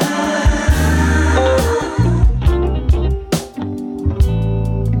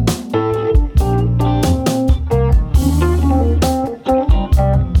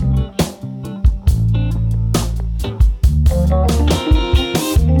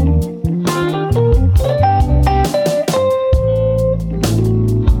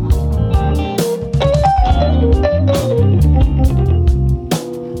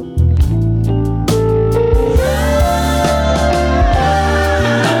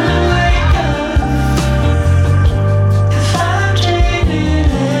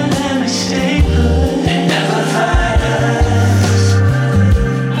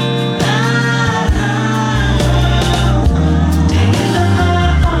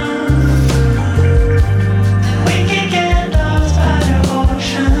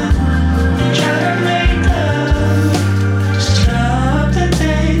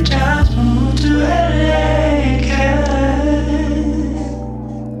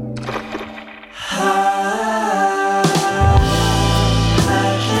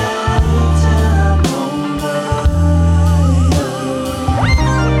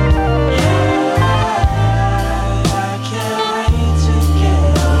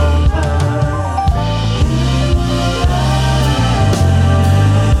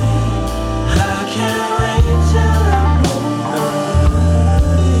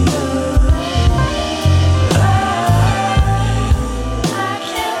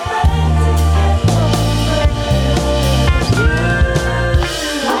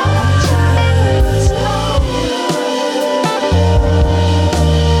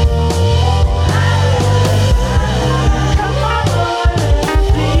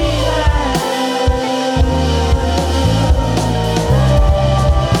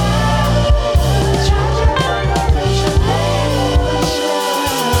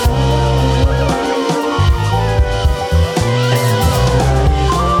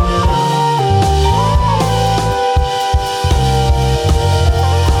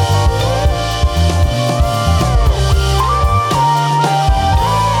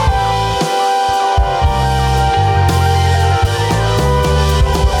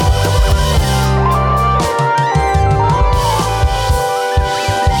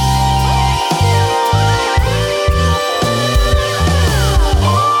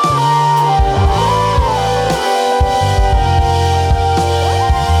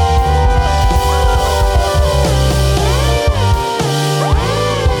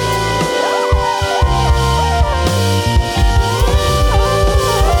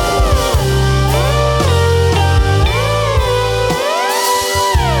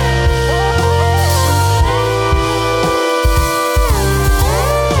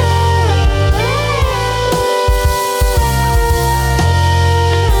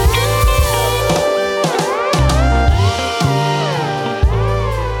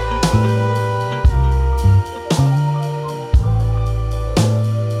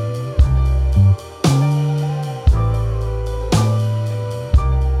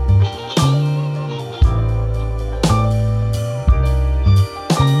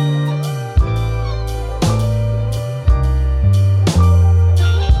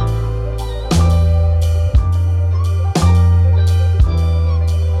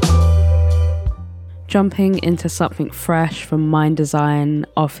 Jumping into something fresh from Mind Design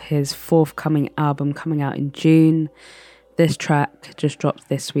off his forthcoming album coming out in June. This track just dropped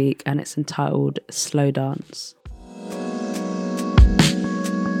this week and it's entitled Slow Dance.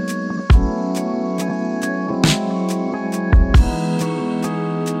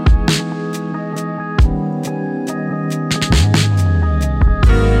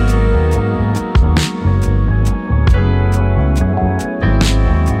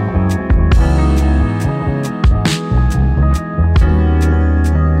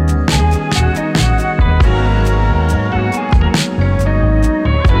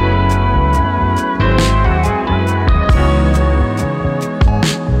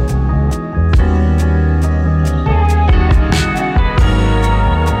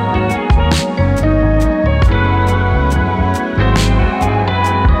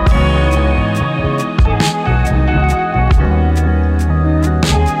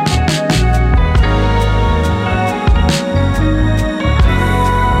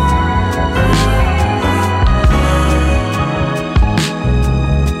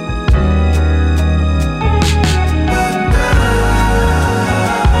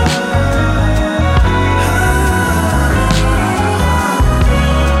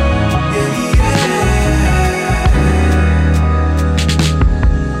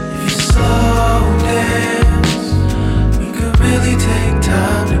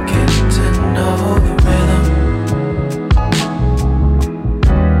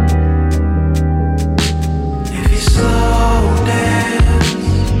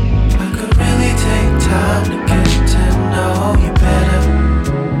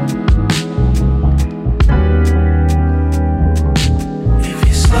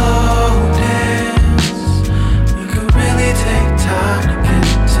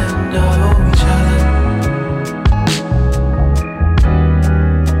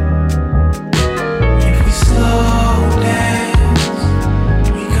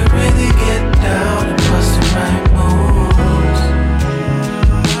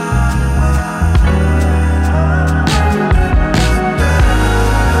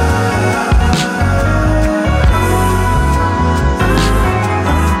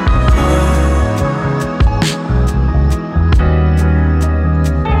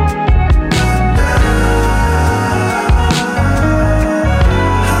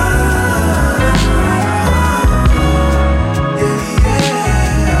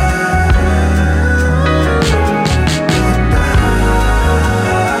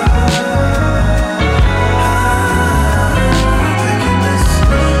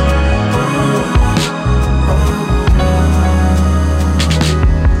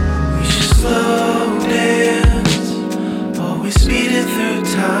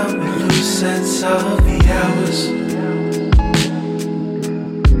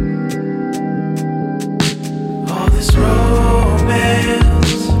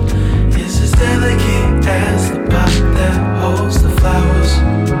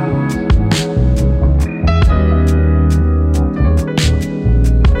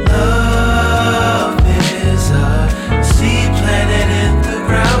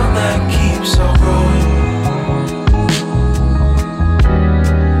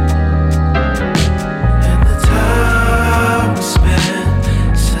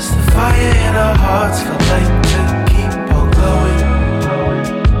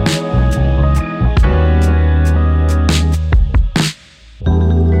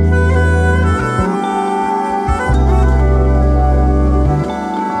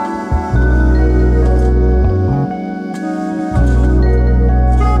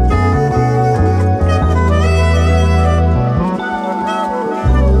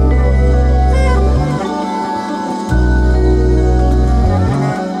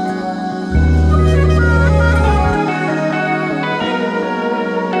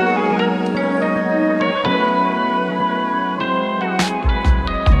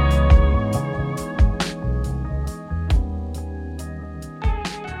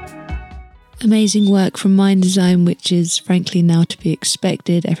 Amazing work from Mind Design, which is frankly now to be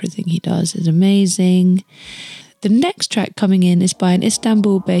expected. Everything he does is amazing. The next track coming in is by an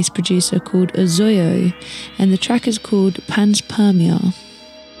Istanbul-based producer called Ozoyo, and the track is called Panspermia.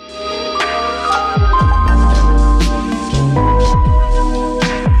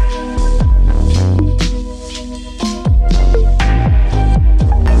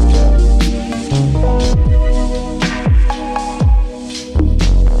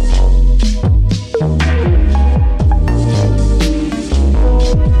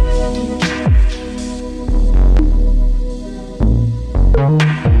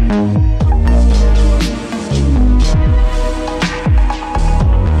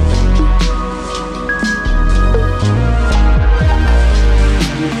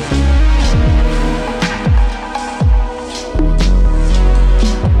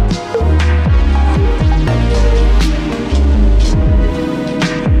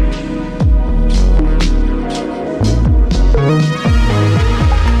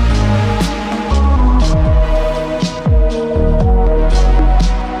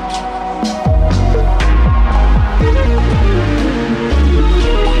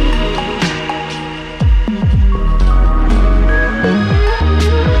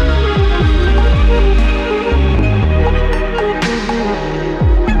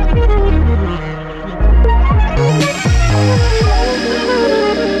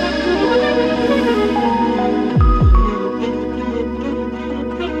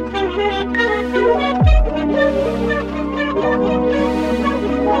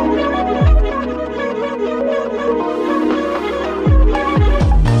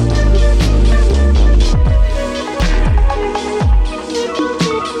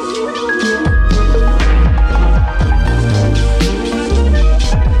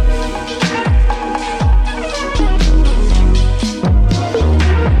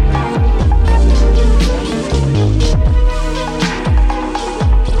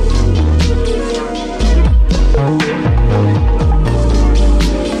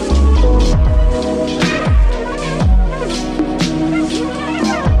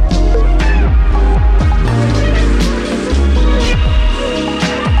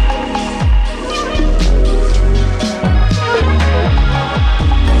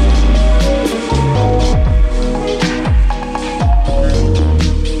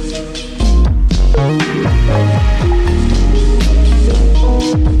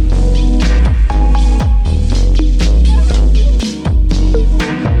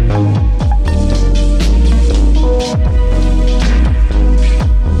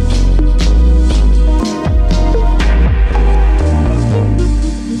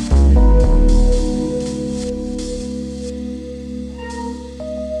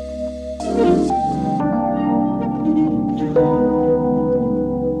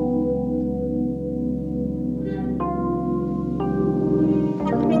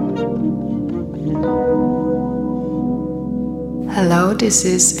 Hello, this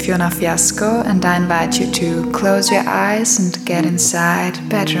is Fiona Fiasco, and I invite you to close your eyes and get inside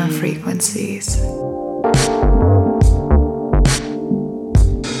bedroom frequencies.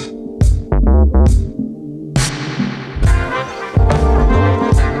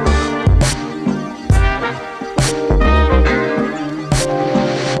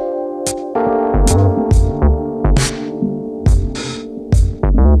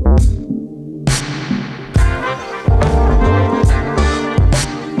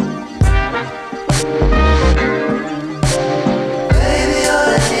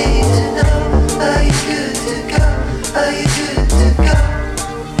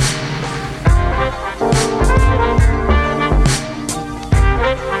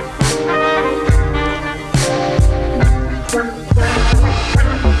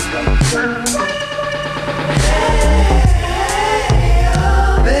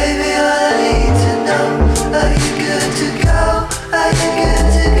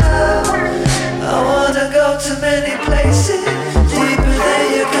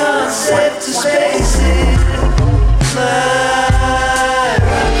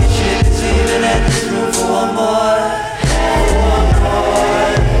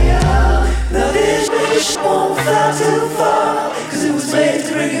 Won't fly too far, 'cause it was made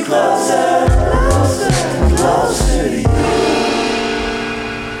to bring you closer.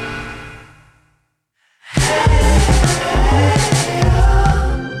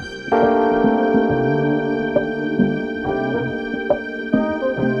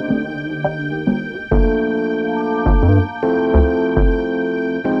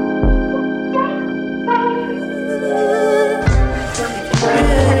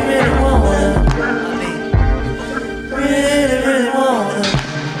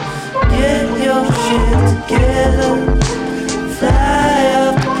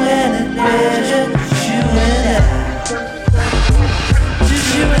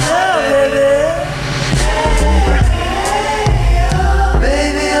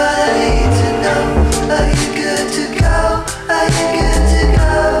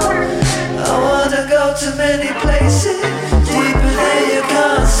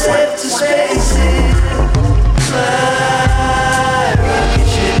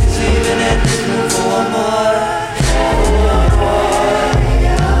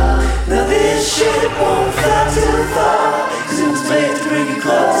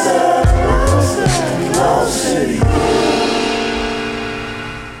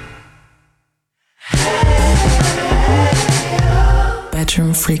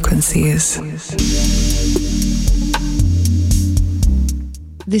 bedroom frequencies.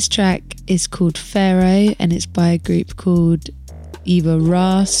 This track is called Pharaoh and it's by a group called either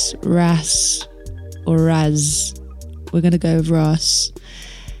Ras, or Raz. We're going to go with Ras.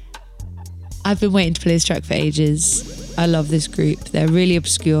 I've been waiting to play this track for ages. I love this group. They're really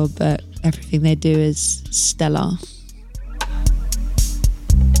obscure, but everything they do is stellar.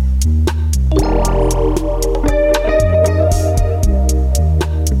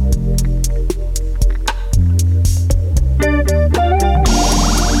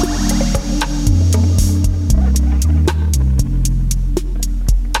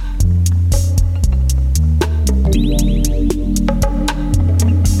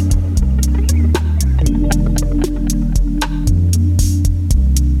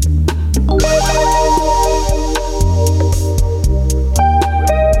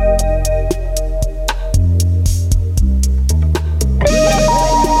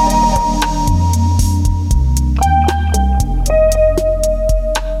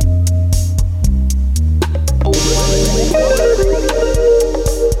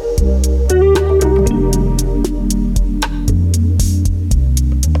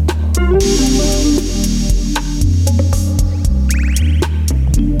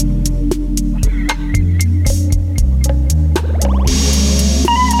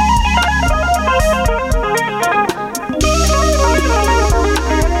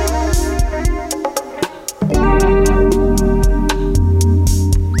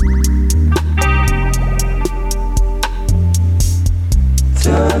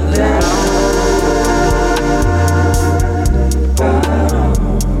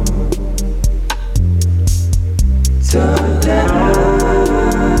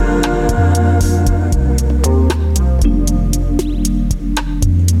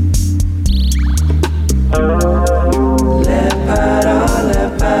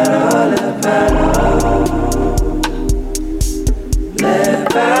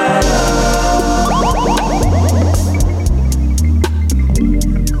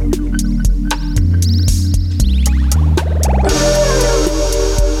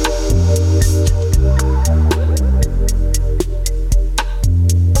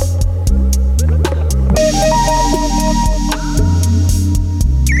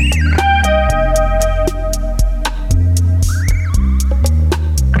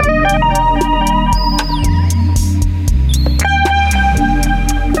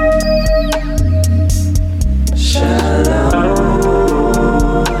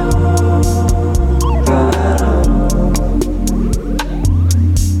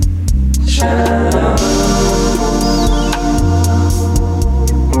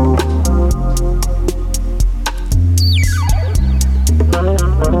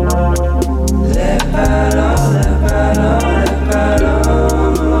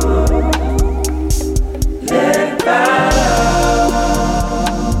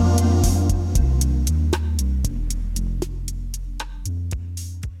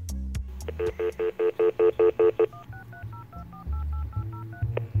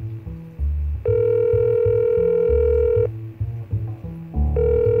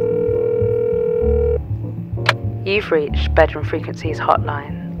 You've reached Bedroom Frequencies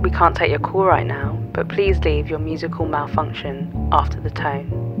hotline. We can't take your call right now, but please leave your musical malfunction after the tone.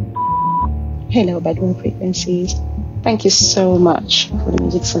 Hello, Bedroom Frequencies. Thank you so much for the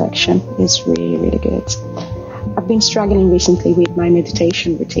music selection. It's really, really good. I've been struggling recently with my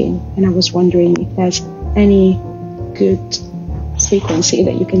meditation routine, and I was wondering if there's any good frequency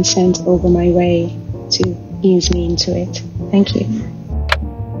that you can send over my way to ease me into it. Thank you.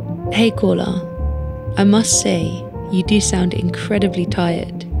 Hey caller, I must say, you do sound incredibly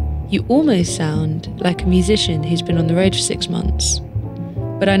tired. You almost sound like a musician who's been on the road for 6 months.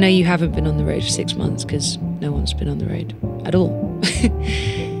 But I know you haven't been on the road for 6 months because no one's been on the road at all.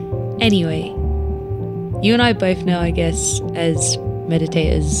 Anyway, you and I both know, I guess, as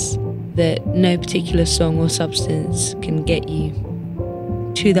meditators, that no particular song or substance can get you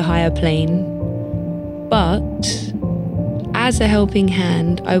to the higher plane. But as a helping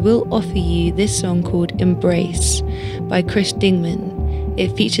hand, I will offer you this song called Embrace by Chris Dingman.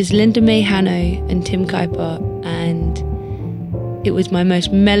 It features Linda May Hanno and Tim Kuiper, and it was my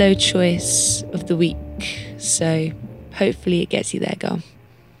most mellow choice of the week. So hopefully it gets you there, girl.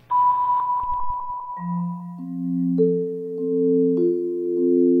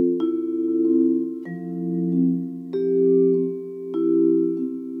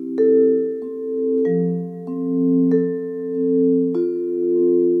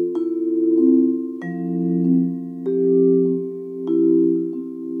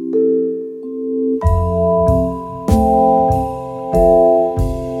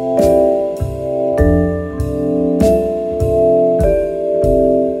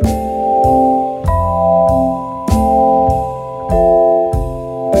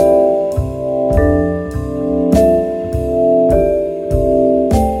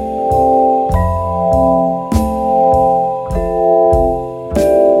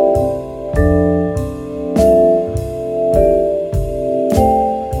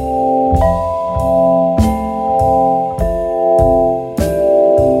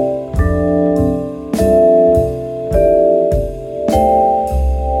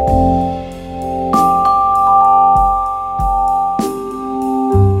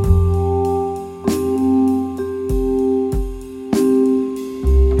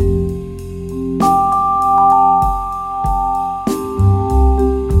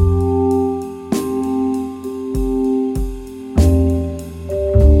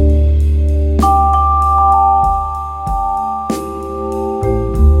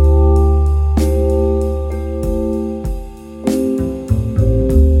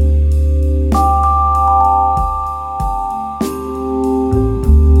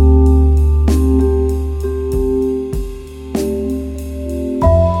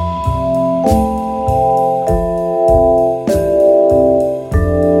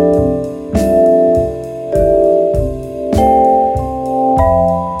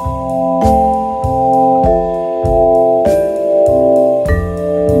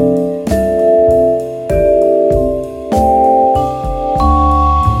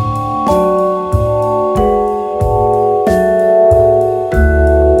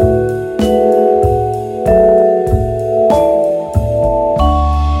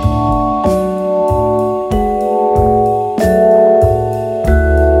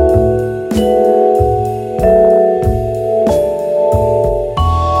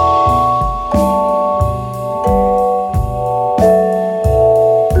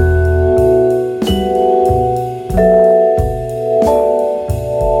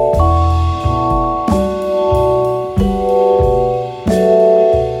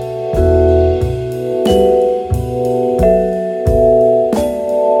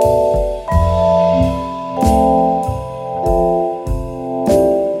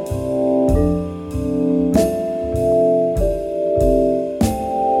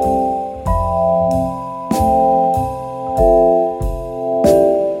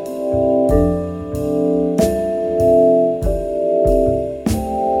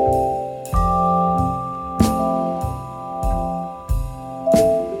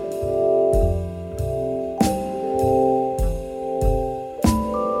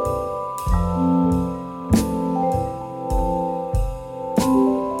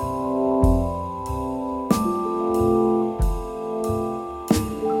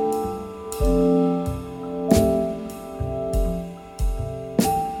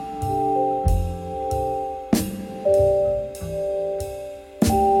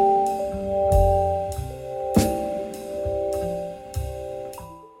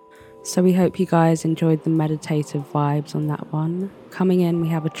 So we hope you guys enjoyed the meditative vibes on that one. Coming in, we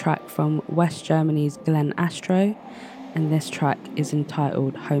have a track from West Germany's Glenn Astro, and this track is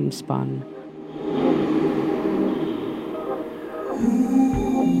entitled Homespun.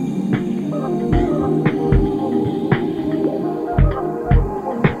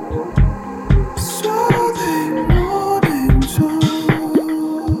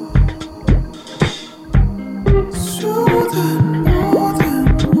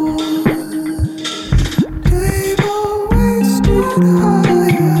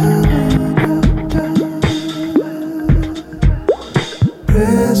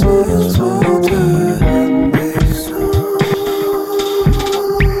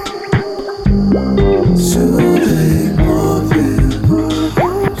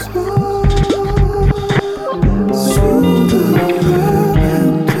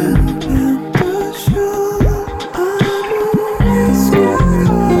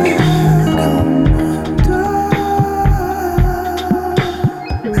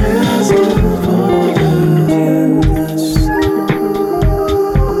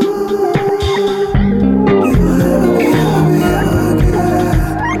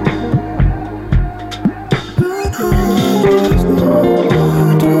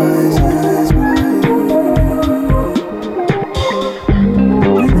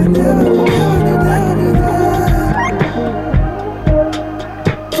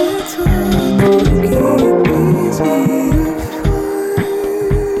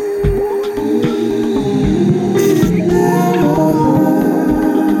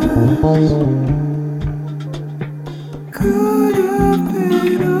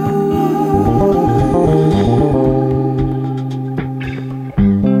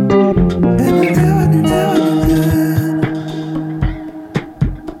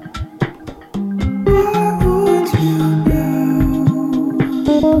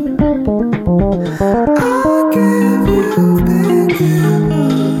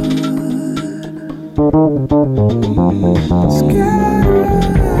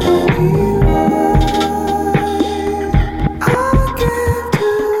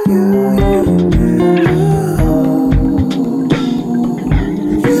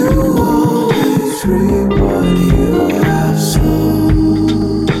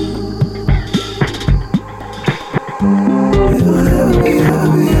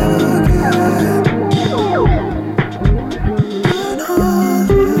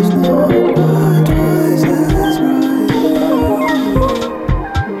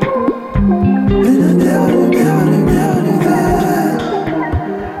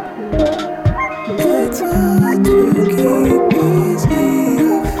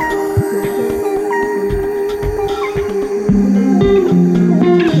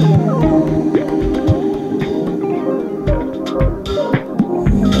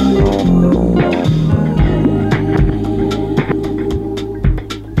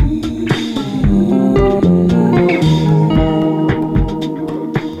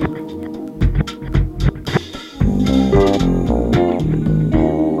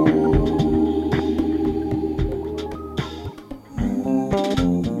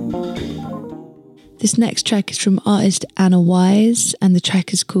 This next track is from artist Anna Wise, and the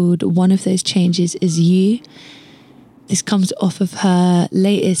track is called One of Those Changes Is You. This comes off of her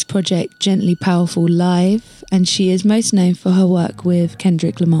latest project, Gently Powerful Live, and she is most known for her work with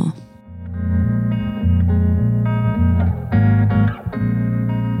Kendrick Lamar.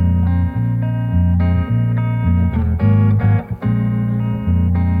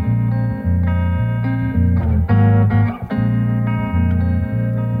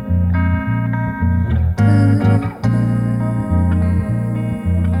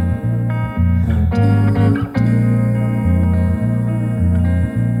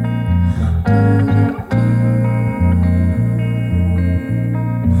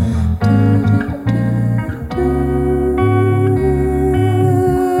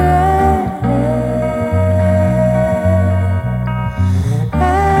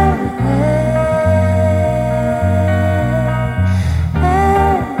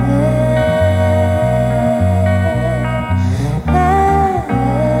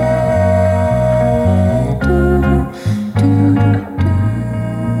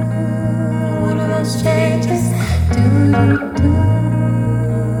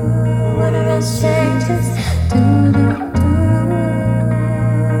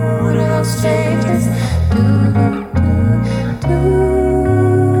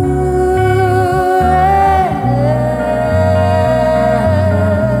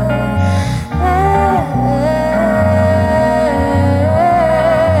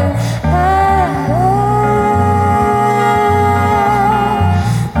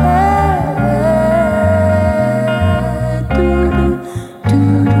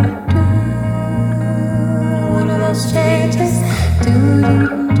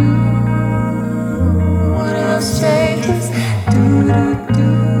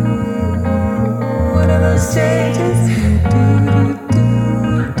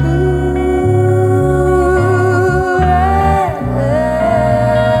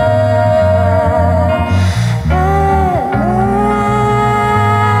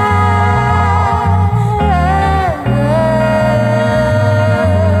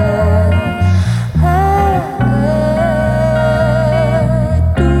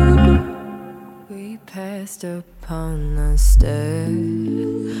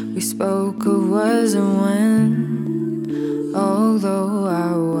 spoke of was and when, although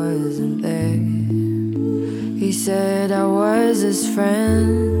I wasn't there. He said I was his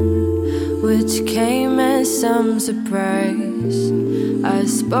friend, which came as some surprise. I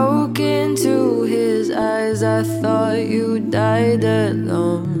spoke into his eyes, I thought you died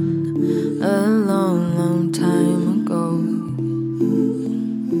alone, a long, long time ago.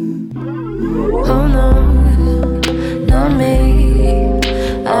 Oh no, not me,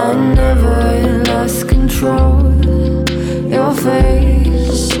 I never lost control. Your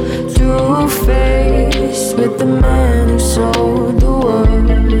face to face with the man who sold the world.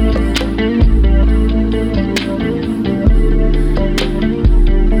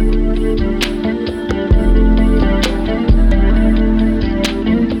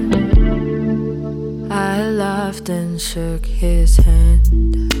 I laughed and shook his hand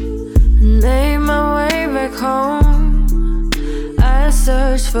and made my way back home. I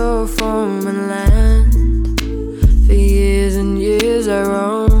searched for foreign land. For years and years I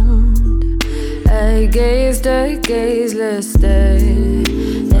roamed. I gazed a gazeless day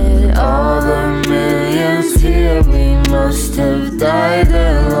at all the millions here. We must have died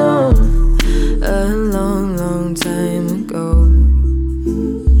alone, a long, long time ago.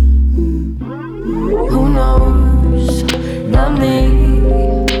 Who knows? Not me.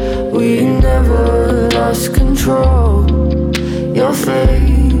 We never lost control. Your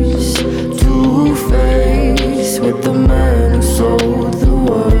face to face with the man who sold the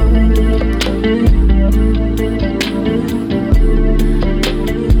world.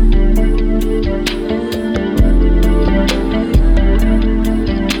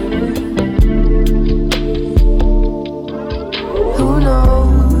 Who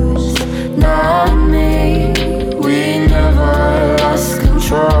knows? Not me. We never lost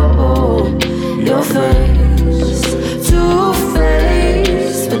control. Your face to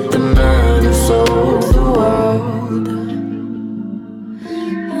face with the man who sold the world.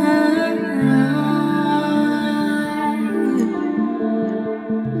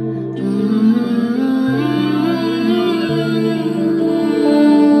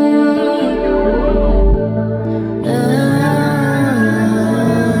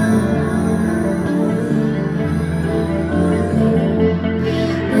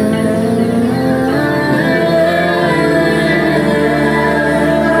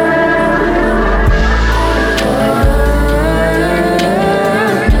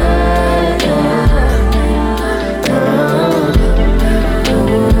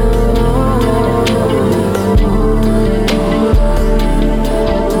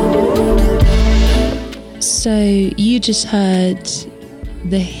 So you just heard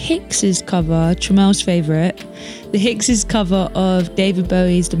the Hicks's cover, Tramel's favourite, the Hicks's cover of David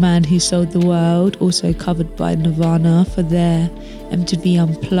Bowie's The Man Who Sold the World, also covered by Nirvana for their MTV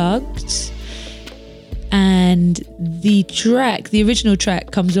Unplugged. And the original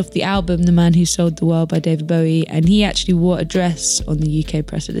track comes off the album The Man Who Sold the World by David Bowie, and he actually wore a dress on the UK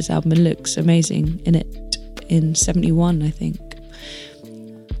press of this album and looks amazing in it in 71, I think.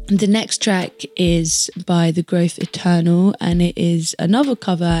 The next track is by The Growth Eternal, and it is another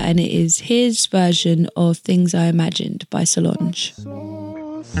cover, and it is his version of Things I Imagined by Solange.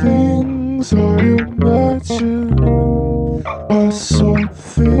 Things I imagined, I saw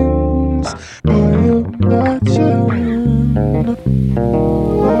things I imagined.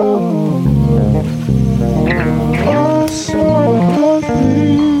 I saw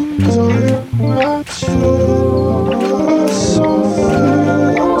things I imagined. I saw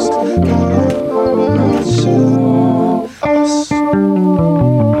things I imagined. I saw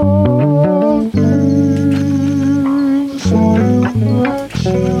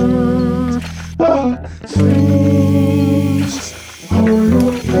things I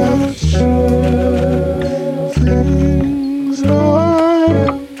imagined. Things I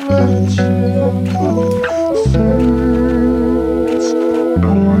imagined. Things I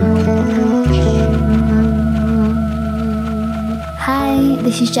imagined. Hi,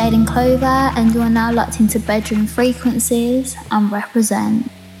 this is Jaden Clover, and you are now locked into Bedroom Frequencies and Reprezent.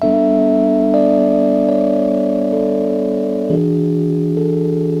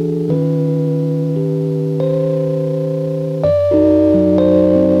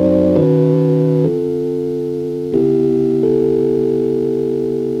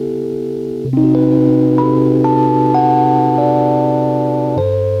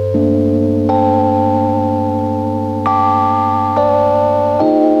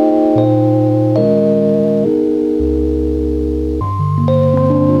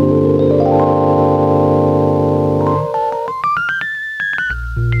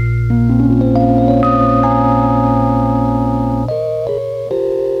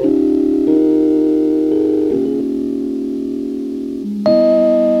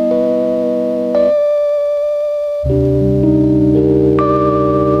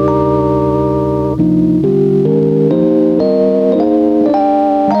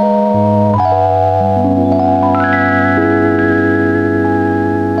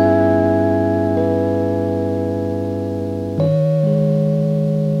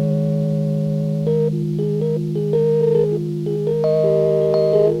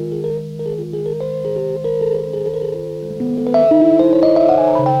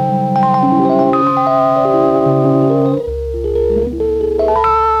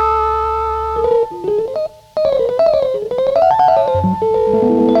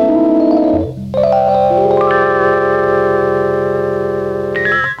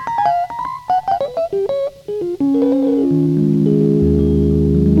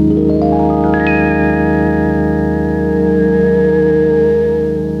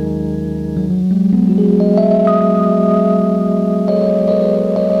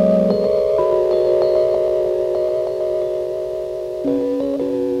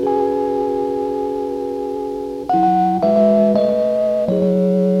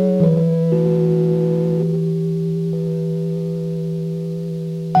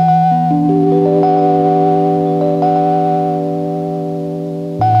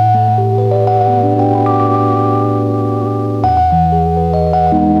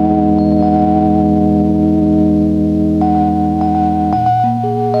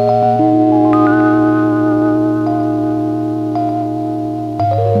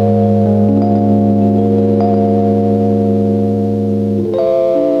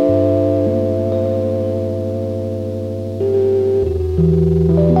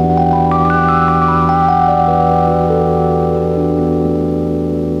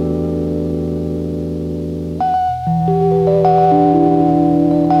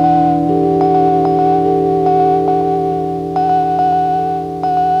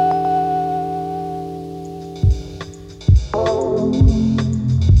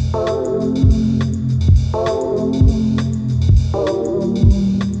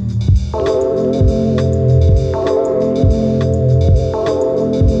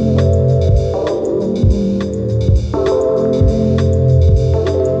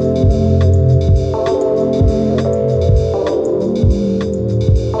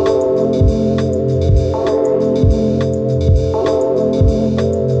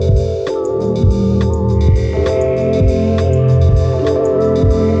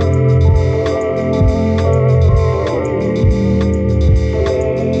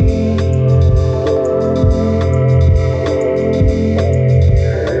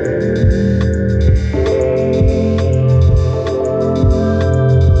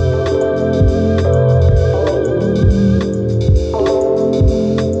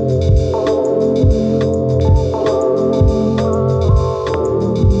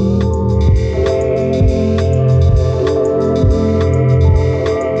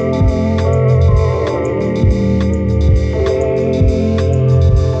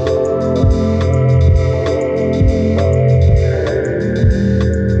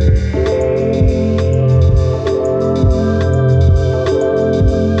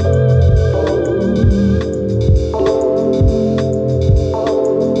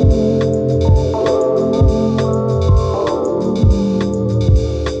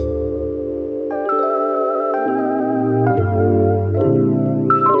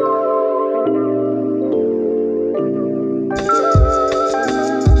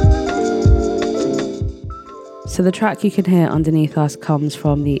 So the track you can hear underneath us comes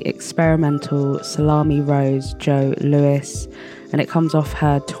from the experimental Salami Rose Jo Lewis, and it comes off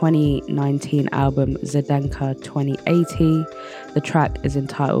her 2019 album Zdenka 2080. The track is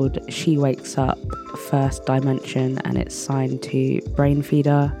entitled She Wakes Up First Dimension, and it's signed to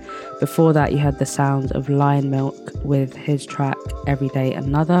Brainfeeder. Before that, you heard the sounds of Lion Milk with his track Everyday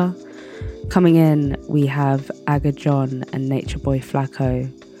Another. Coming in, we have Aga John and Nature Boy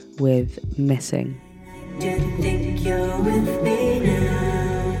Flacco with Missing. Do you think you're with me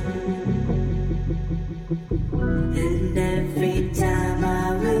now? And every time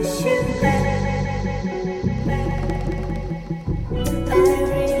I wish you back, I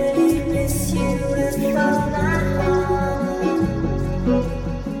really miss you with all my heart.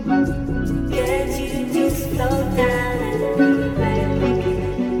 Can't you just slow down and be back?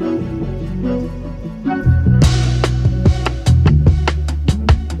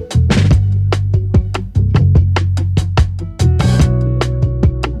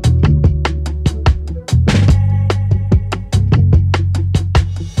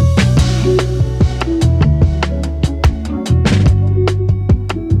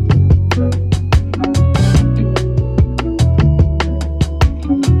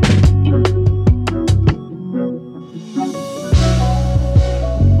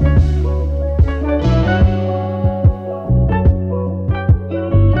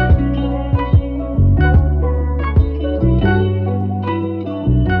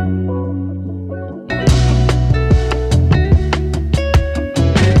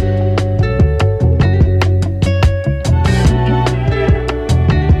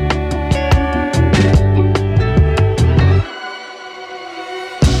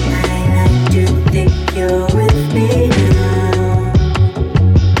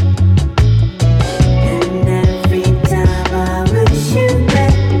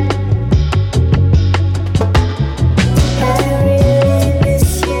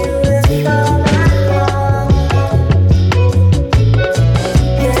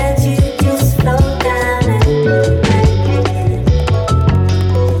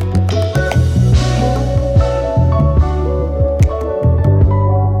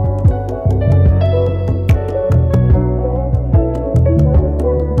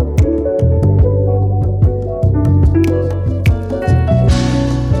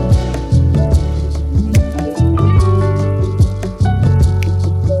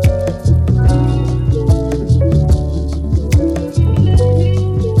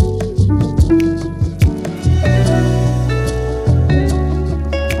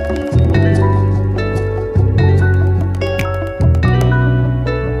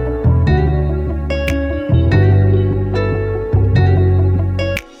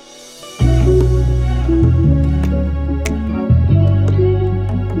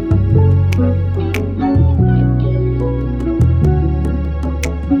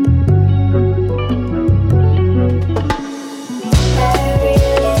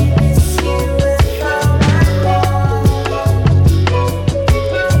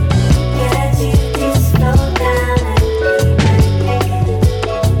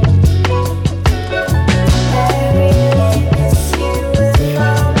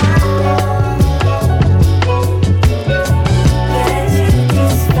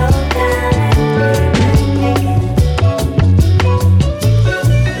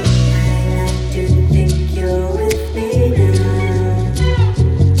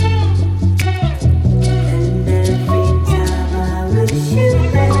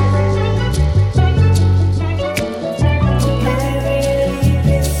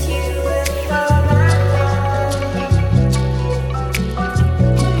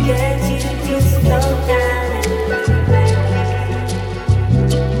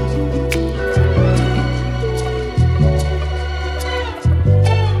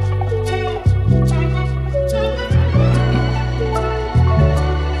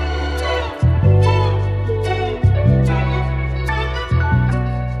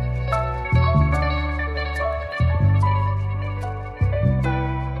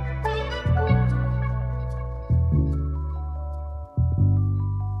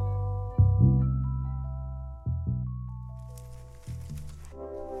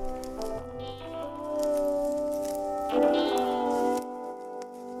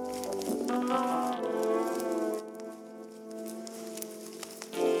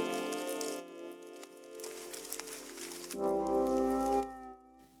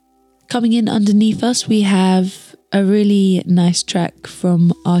 Coming in underneath us, we have a really nice track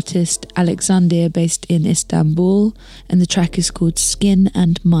from artist Alexander based in Istanbul, and the track is called Skin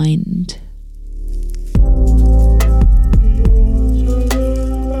and Mind.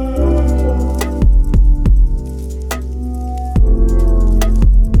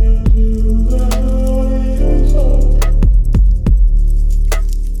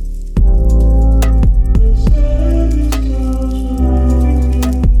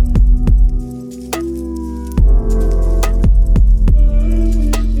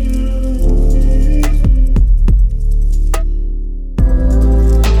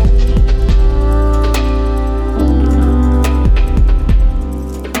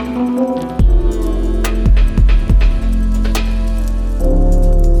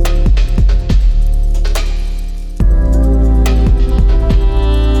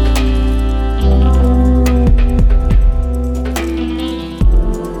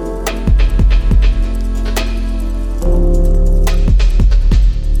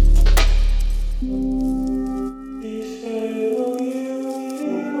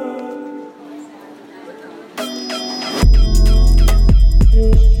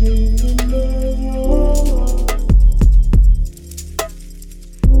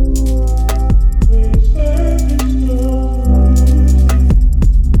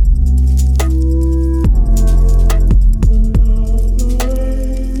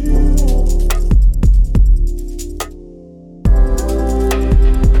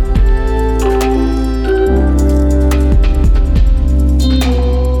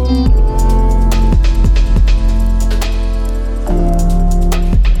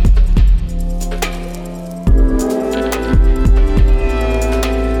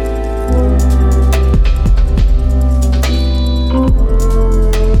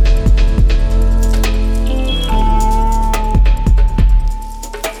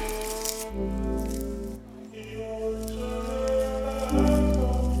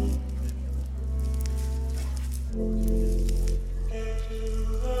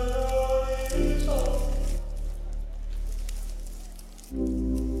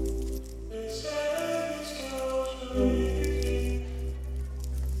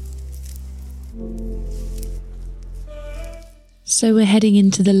 So we're heading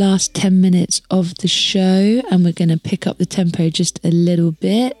into the last 10 minutes of the show, and we're going to pick up the tempo just a little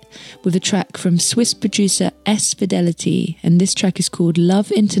bit with a track from Swiss producer S Fidelity, and this track is called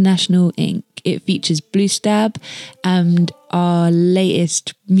Love International Inc. It features Blue Stab and our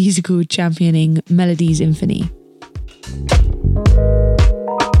latest musical championing, Melodies Infinity.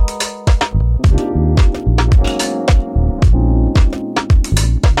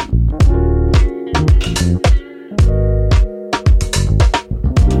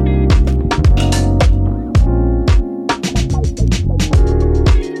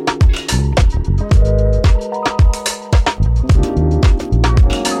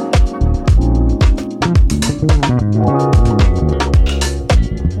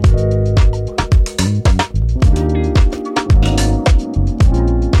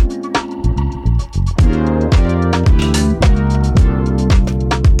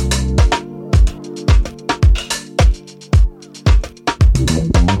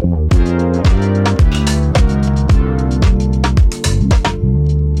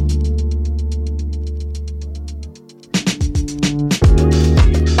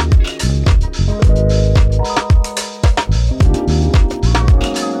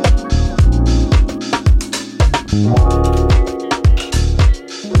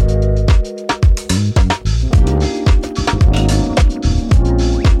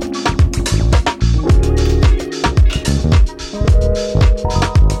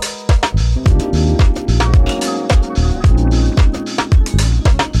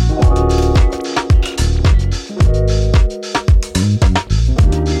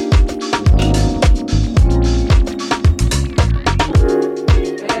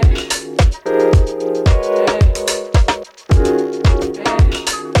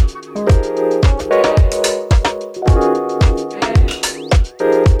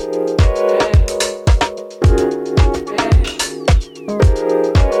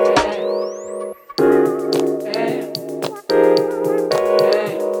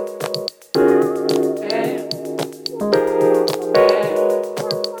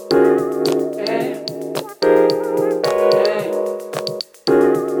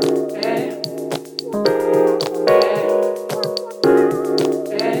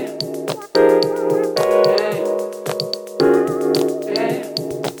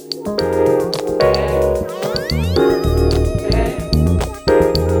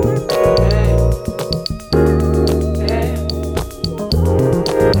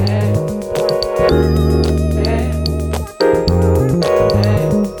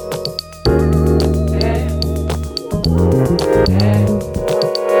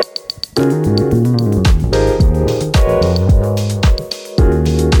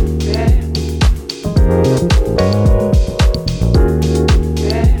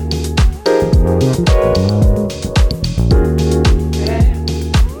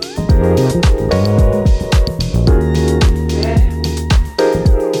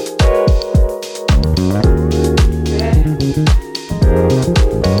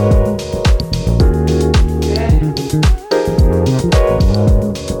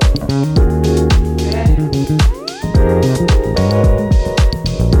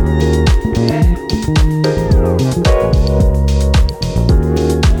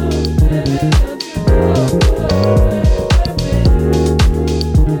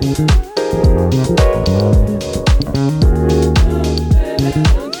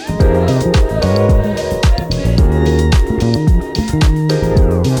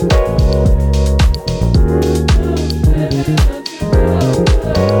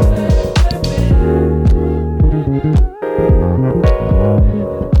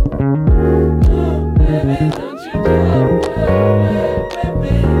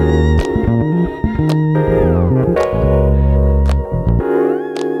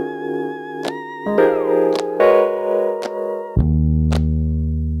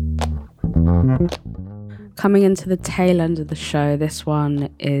 Coming into the tail end of the show, this one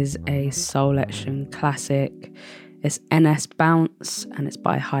is a Soul Action classic. It's NS Bounce and it's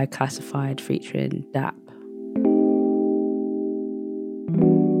by High Classified featuring DAP.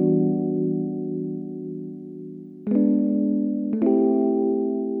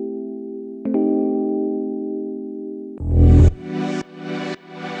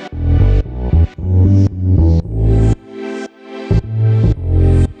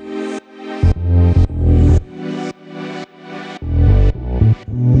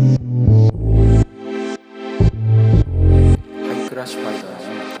 하이 클래시파이드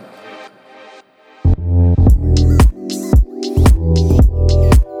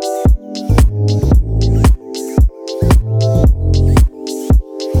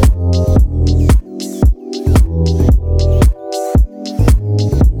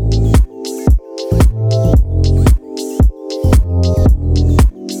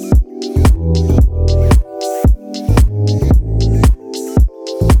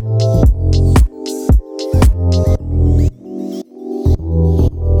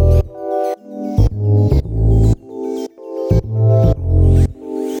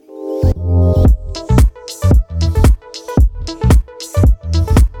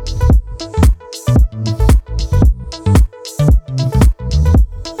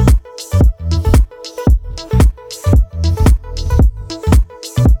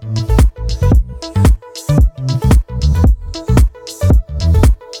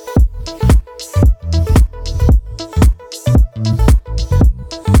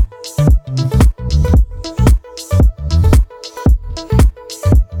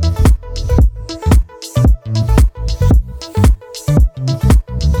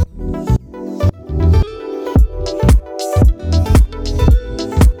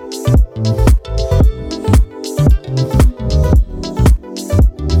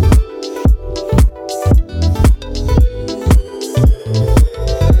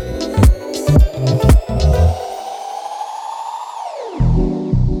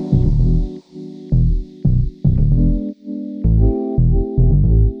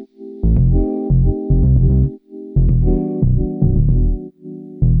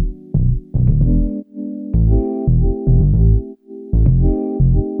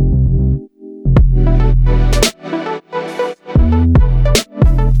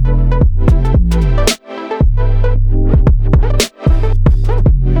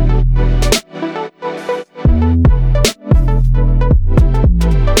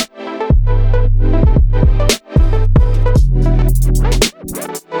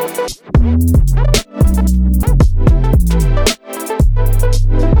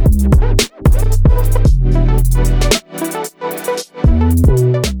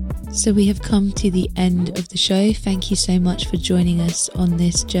So we have come to the end of the show. Thank you so much for joining us on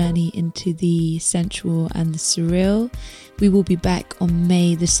this journey into the sensual and the surreal. We will be back on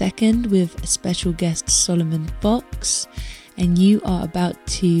May the 2nd with a special guest, Solomon Fox, and you are about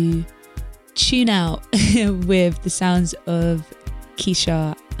to tune out with the sounds of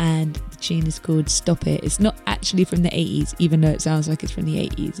Keisha, and the tune is called Stop It. It's not actually from the 80s, even though it sounds like it's from the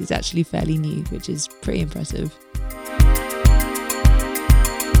 80s. It's actually fairly new, which is pretty impressive.